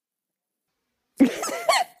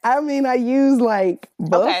mean, I use like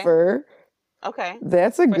Buffer. Okay.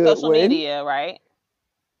 That's a for good social one. Media, right?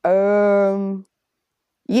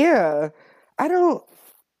 Yeah. I don't.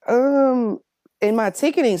 In my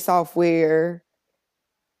ticketing software.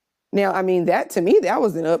 Now, I mean, that to me, that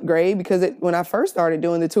was an upgrade because when I first started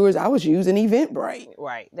doing the tours, I was using Eventbrite.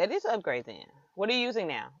 Right. That is an upgrade then. What are you using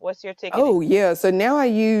now? What's your ticketing? Oh, yeah. So now I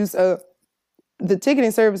use, the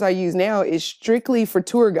ticketing service I use now is strictly for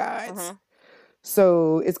tour guides.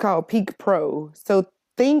 So it's called Peak Pro. So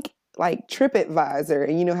think like TripAdvisor,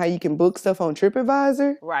 and you know how you can book stuff on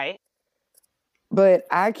TripAdvisor? Right. But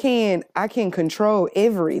I can control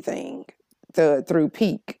everything through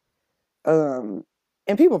Peak.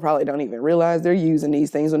 And people probably don't even realize they're using these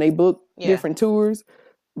things when they book different tours.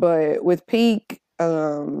 But with Peak,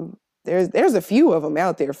 there's a few of them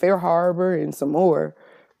out there, Fair Harbor and some more.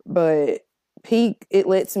 But Peak, it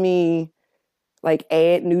lets me like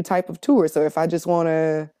add new type of tours. So if I just want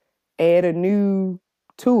to add a new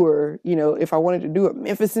tour, if I wanted to do a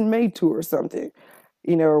Memphis in May tour or something,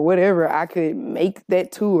 or whatever, I could make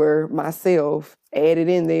that tour myself, add it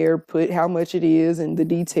in there, put how much it is and the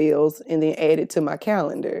details, and then add it to my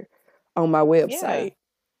calendar on my website.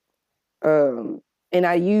 And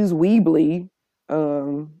I use Weebly,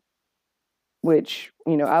 which,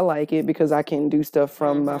 I like it because I can do stuff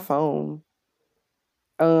from my phone.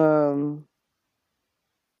 But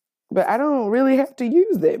I don't really have to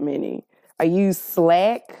use that many. I use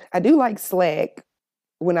Slack. I do like Slack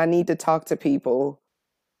when I need to talk to people.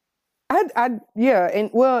 Yeah, and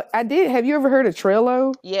well, I did. Have you ever heard of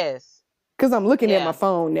Trello? Yes. Because I'm looking at my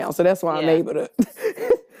phone now, so that's why I'm able to.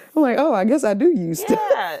 I'm like, oh, I guess I do use stuff.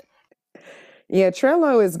 Yeah,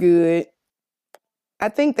 Trello is good. I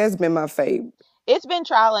think that's been my favorite. It's been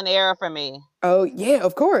trial and error for me. Oh, yeah,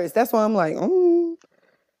 of course. That's why I'm like,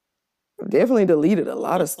 I've definitely deleted a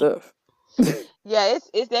lot of stuff. Yeah,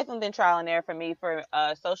 it's definitely been trial and error for me for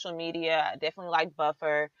social media. I definitely like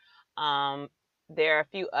Buffer. there are a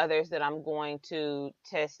few others that I'm going to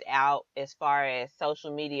test out as far as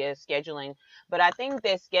social media scheduling. But I think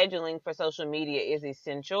that scheduling for social media is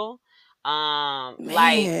essential.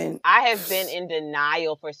 Like Man. I have been in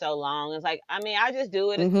denial for so long. It's like, I mean, I just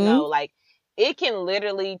do it. Mm-hmm. No, like it can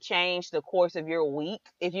literally change the course of your week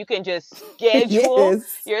if you can just schedule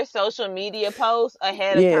Yes. your social media posts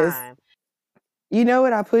ahead of Yes. time. You know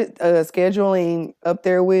what I put scheduling up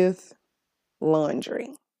there with?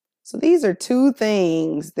 Laundry. So these are two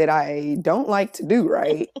things that I don't like to do,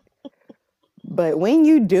 right? But when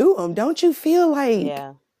you do them, don't you feel like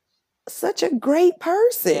Yeah. such a great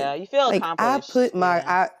person? Yeah. You feel Like I accomplished. put my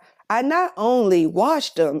Yeah. I not only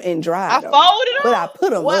washed them and I dried them, folded but I them.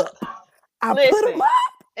 put them Well, up. I put them listen,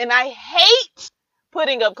 and I hate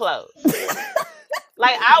putting up clothes. up.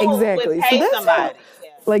 Like I would Exactly. So pay that's how somebody. Yeah.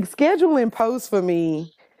 like scheduling posts for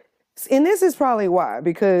me, and this is probably why,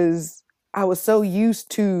 because I was so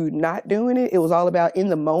used to not doing it. It was all about in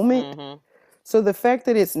the moment. Mm-hmm. So the fact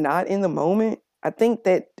that it's not in the moment, I think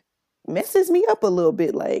that messes me up a little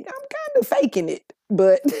bit. Like I'm kind of faking it,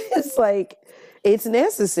 but it's like it's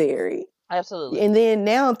necessary. Absolutely. And then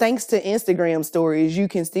now, thanks to Instagram stories, you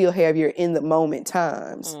can still have your in the moment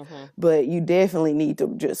times, Mm-hmm. but you definitely need to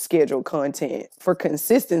just schedule content for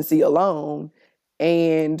consistency alone.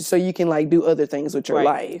 And so you can like do other things with your Right.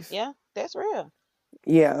 life. Yeah, that's real.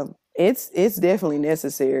 Yeah, it's definitely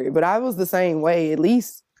necessary. But I was the same way. At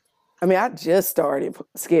least, I mean, I just started Yeah.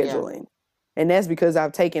 scheduling, and that's because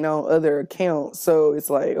I've taken on other accounts. So it's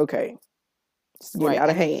like, okay, it's getting Right. out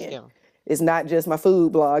That of makes hand. yeah. It's not just my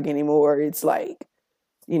food blog anymore. It's like,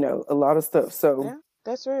 a lot of stuff. So Yeah,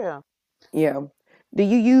 that's real. yeah. Do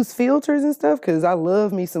you use filters and stuff? Because I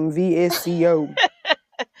love me some VSCO.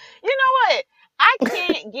 You know what? I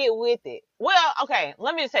can't get with it. Well, okay,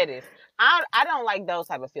 let me just say this. I don't like those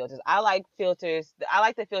type of filters. I like filters. I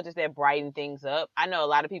like the filters that brighten things up. I know a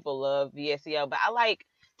lot of people love VSCO, but I like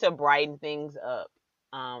to brighten things up.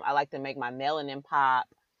 I like to make my melanin pop.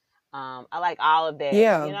 I like all of that,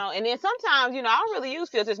 Yeah. And then sometimes, I don't really use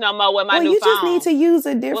filters no more with my Well, new you just need phone. to use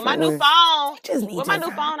a With different my new one. phone, You just need with my to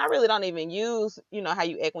new phone, I really don't even use, how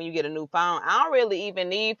you act when you get a new phone. I don't really even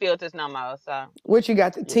need filters no more. So, What you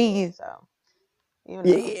got, the yeah, 10? so,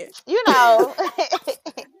 Yeah. you know.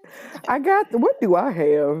 I got what do I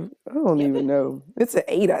have? I don't even know. It's an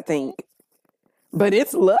 8, I think. But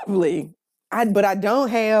it's lovely. But I don't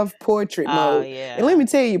have portrait Oh, mode. And let yeah. me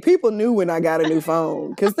tell you, people knew when I got a new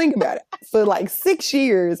phone. Because think about it. For like 6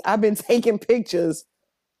 years, I've been taking pictures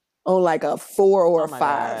on like a 4 or Oh, a my 5,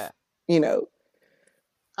 God. you know.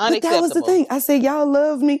 But that was the Unacceptable. thing. I said, y'all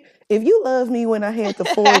love me. If you love me when I had the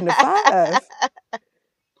 4 and the 5,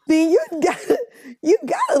 then you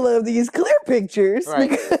gotta love these clear pictures Right.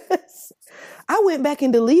 because I went back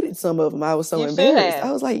and deleted some of them. I was so You should embarrassed. I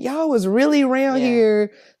have. was like, y'all was really around Yeah.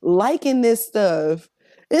 here liking this stuff.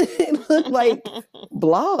 It looked like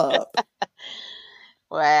blob.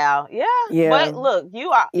 Wow. Yeah. Yeah. But look,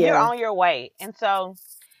 you're Yeah. on your way.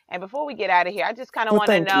 And before we get out of here, I just kind of Well,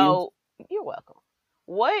 want to thank you. know, you're welcome.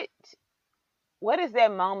 What what is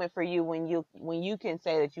that moment for you when you can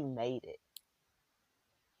say that you made it?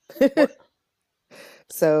 What?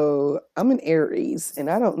 So I'm an Aries, and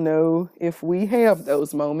I don't know if we have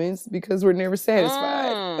those moments because we're never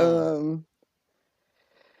satisfied. Mm.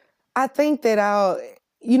 I think that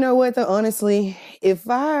you know what, though, honestly, if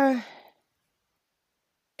I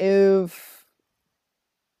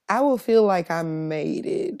will feel like I made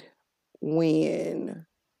it when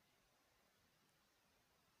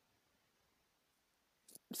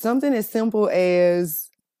something as simple as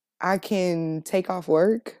I can take off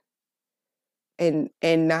work and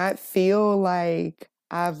not feel like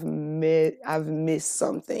I've missed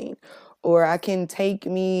something, or I can take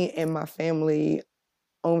me and my family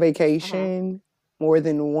on Mhm. vacation more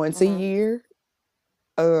than once a Mhm. year.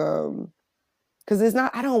 Because it's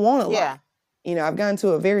not, I don't want a lot. Yeah. I've gotten to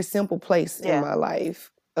a very simple place in Yeah. my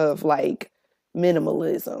life of like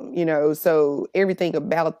minimalism, so everything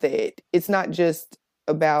about that, it's not just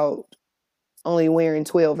about only wearing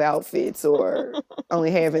 12 outfits or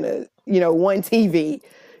only having one TV.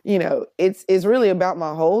 It's really about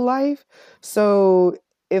my whole life. So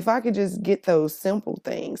if I could just get those simple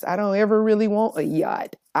things, I don't ever really want a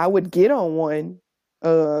yacht. I would get on one,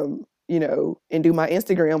 and do my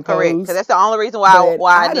Instagram Correct. Because post, that's the only reason but why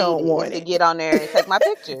I I need don't it is want to it. get on there and take my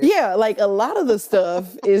pictures. Yeah, like a lot of the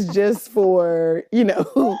stuff is just for,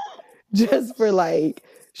 just for like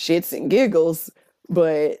shits and giggles.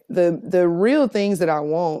 But the real things that I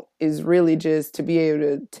want is really just to be able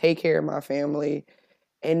to take care of my family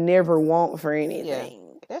and never want for Yeah.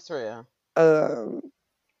 anything. That's real. Um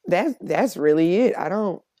that's really it. I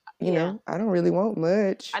don't you know, I don't really want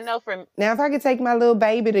much. I know from Now, if I could take my little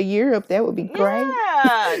baby to Europe, that would be great.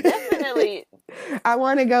 Yeah, definitely. I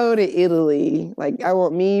want to go to Italy. Like, I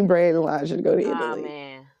want me, Brad, and Elijah to go to Oh Italy.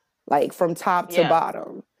 man. Like from top to Yeah.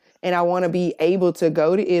 bottom. And I want to be able to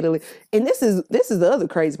go to Italy. And this is the other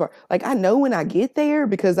crazy part. Like, I know when I get there,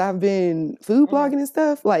 because I've been food blogging and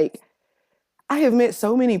stuff, like, I have met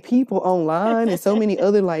so many people online and so many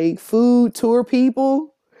other like food tour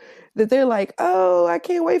people that they're like, oh, I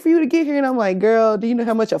can't wait for you to get here. And I'm like, girl, do you know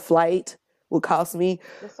how much a flight will cost me?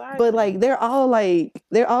 But like, they're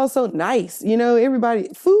all so nice. You know, everybody,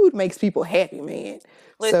 food makes people happy, man.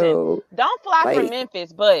 Listen, so don't fly from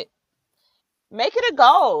Memphis, but make it a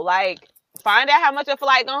goal. Like, find out how much a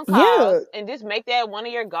flight gonna cost and just make that one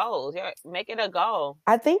of your goals. Make it a goal.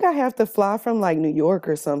 I think I have to fly from like New York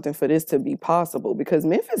or something for this to be possible, because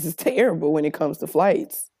Memphis is terrible when it comes to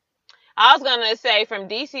flights. I was gonna say from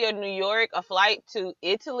DC or New York, a flight to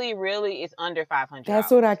Italy really is under $500.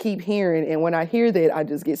 That's what I keep hearing, and when I hear that, I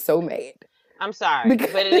just get so mad. I'm sorry,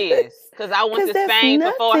 but it is, because I went to Spain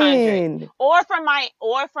for $400,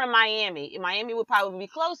 or from Miami. Miami would probably be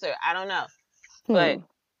closer. I don't know, but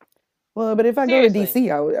but if I go to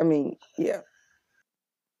DC, I mean, yeah.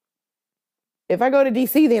 If I go to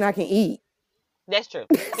DC, then I can eat. That's true.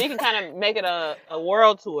 So you can kind of make it a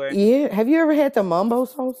world tour. Yeah. Have you ever had the mambo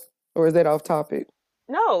sauce? Or is that off topic?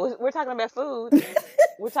 No, we're talking about food.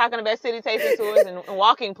 We're talking about city tasting tours and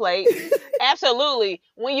walking plates. Absolutely.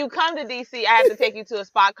 When you come to DC, I have to take you to a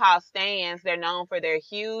spot called Stan's. They're known for their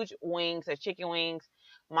huge wings, their chicken wings,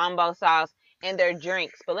 mambo sauce, and their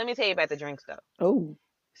drinks. But let me tell you about the drinks, though. Oh.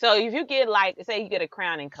 So if you get, like, say you get a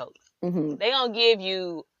Crown and Coke, they're going to give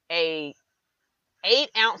you a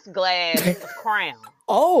 8-ounce glass of Crown.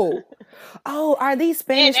 Oh, are these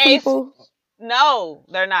Spanish people? No,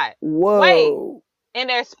 they're not. Whoa. Wait. And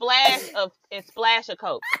there's splash of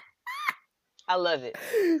Coke. I love it.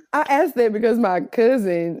 I asked that because my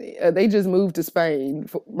cousin, they just moved to Spain.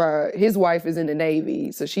 His wife is in the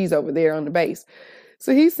Navy, so she's over there on the base.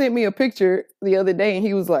 So he sent me a picture the other day, and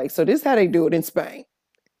he was like, so this is how they do it in Spain.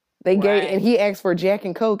 And he asked for Jack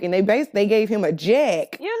and Coke, and they gave him a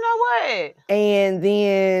Jack. You know what? And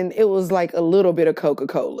then it was like a little bit of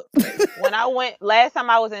Coca-Cola. When I went, last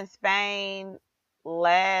time I was in Spain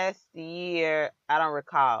last year, I don't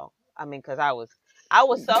recall. I mean, because I was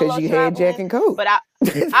solo because you had Jack and Coke. But I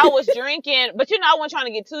was drinking, but I wasn't trying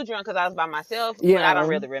to get too drunk because I was by myself. Yeah. But I don't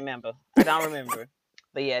really remember. But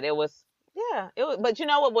yeah, it was. But you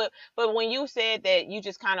know what? But when you said that you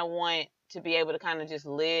just kind of want to be able to kind of just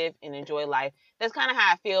live and enjoy life, that's kind of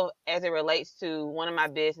how I feel as it relates to one of my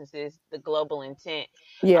businesses, the Global Intent.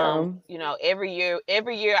 Yeah. Every year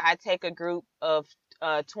I take a group of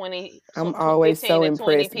 20. I'm always so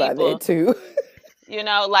impressed by that too.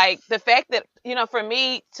 Like the fact that for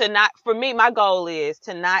me, my goal is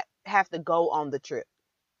to not have to go on the trip.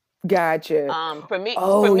 Gotcha. For me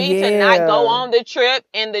to not go on the trip,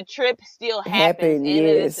 and the trip still happens, and it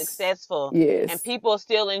is successful. Yes. And people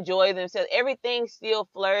still enjoy themselves. Everything still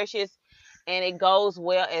flourishes, and it goes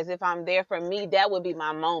well as if I'm there. For me, that would be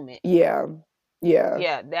my moment. Yeah.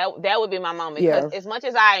 Yeah, that would be my moment. Because as much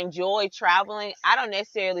as I enjoy traveling, I don't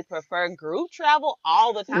necessarily prefer group travel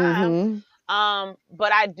all the time.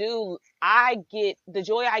 But I get the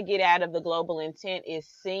joy I get out of the Global Intent is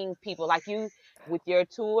seeing people like you with your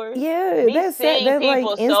tours. Yeah, that's like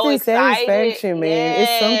instant satisfaction, man. Yes.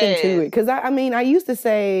 It's something to it. Because I used to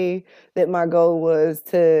say that my goal was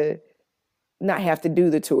to not have to do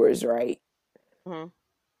the tours, right?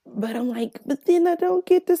 But I'm like, but then I don't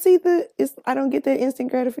get to see I don't get that instant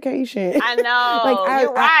gratification. I know. Like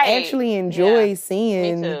you're right. I actually enjoy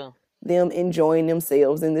seeing them enjoying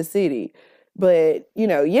themselves in the city. But,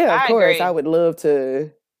 of course, I would love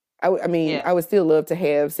to, I would still love to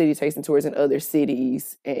have city tasting tours in other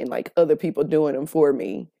cities and like other people doing them for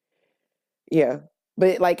me. Yeah.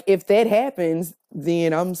 But like, if that happens,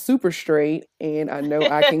 then I'm super straight and I know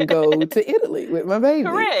I can go to Italy with my baby.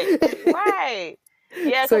 Correct. Right.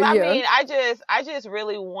 Yeah. Cause I just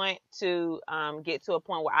really want to get to a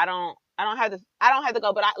point where I don't have to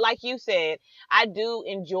go, but like you said, I do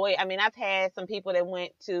enjoy. I've had some people that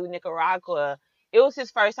went to Nicaragua. It was his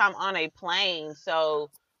first time on a plane,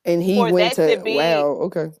 and he went to wow,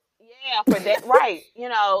 okay. Yeah, for that, right.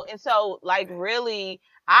 And so like really,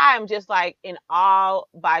 I'm just like in awe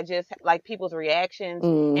by just like people's reactions,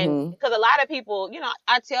 and because a lot of people,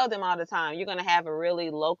 I tell them all the time, you're gonna have a really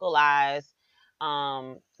localized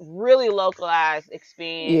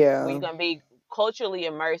experience. Yeah. Where you're gonna be culturally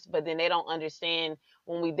immersed, but then they don't understand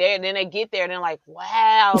when we there. Then they get there and they're like,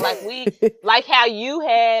 wow, like how you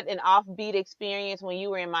had an offbeat experience when you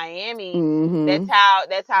were in Miami. Mm-hmm.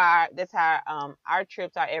 That's how our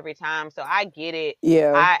trips are every time. So I get it.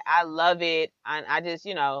 Yeah. I love it. I just,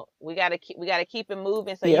 we gotta keep it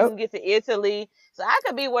moving so you Yep. can get to Italy. So I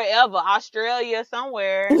could be wherever, Australia,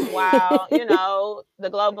 somewhere, while, the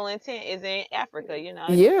global intent is in Africa,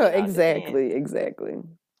 Yeah, just saying. exactly.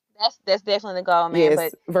 That's definitely the goal, man.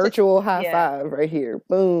 Yes, virtual high yeah. five right here.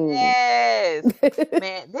 Boom. Yes.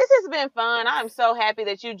 Man, this has been fun. I'm so happy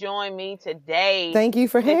that you joined me today. Thank you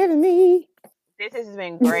for having me. This has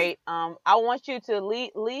been great. I want you to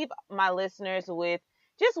leave my listeners with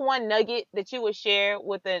just one nugget that you would share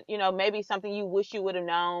with maybe something you wish you would have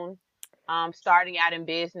known starting out in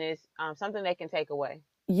business, something they can take away.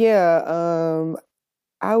 Yeah,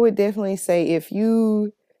 I would definitely say if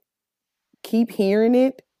you keep hearing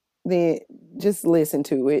it, then just listen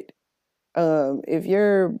to it. If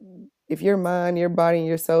your mind, your body, and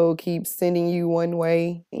your soul keeps sending you one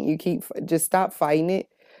way, and you just stop fighting it.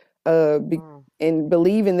 And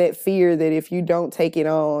believe in that fear that if you don't take it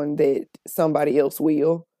on, that somebody else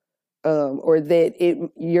will, or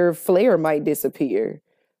that your flare might disappear.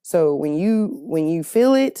 So when you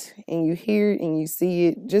feel it and you hear it and you see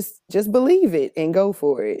it, just believe it and go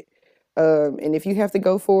for it. And if you have to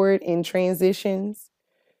go for it in transitions,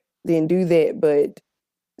 then do that. But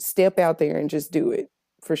step out there and just do it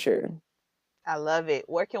for sure. I love it.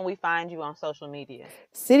 Where can we find you on social media?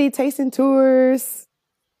 City Tasting Tours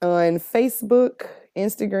on Facebook,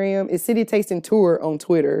 Instagram. It's City Tasting Tour on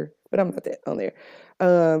Twitter, but I'm not that on there.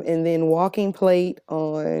 And then Walking Plate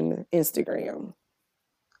on Instagram.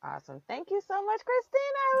 Awesome. Thank you so much,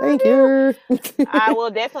 Christina. Thank you. I will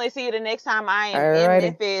definitely see you the next time I am in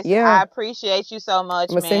Memphis. Yeah. I appreciate you so much,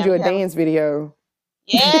 I'm going to send you a dance video.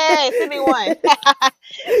 Yeah, send me one.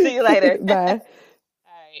 See you later. Bye. All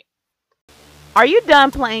right. Are you done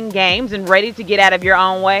playing games and ready to get out of your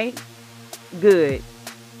own way? Good.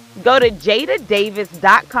 Go to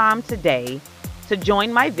jadadavis.com today to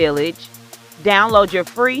join my village, download your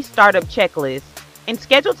free startup checklist, and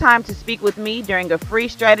schedule time to speak with me during a free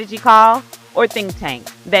strategy call or think tank.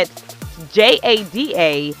 That's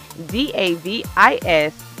jadadavis.com.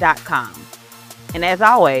 And as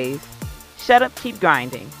always, shut up, keep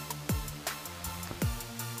grinding.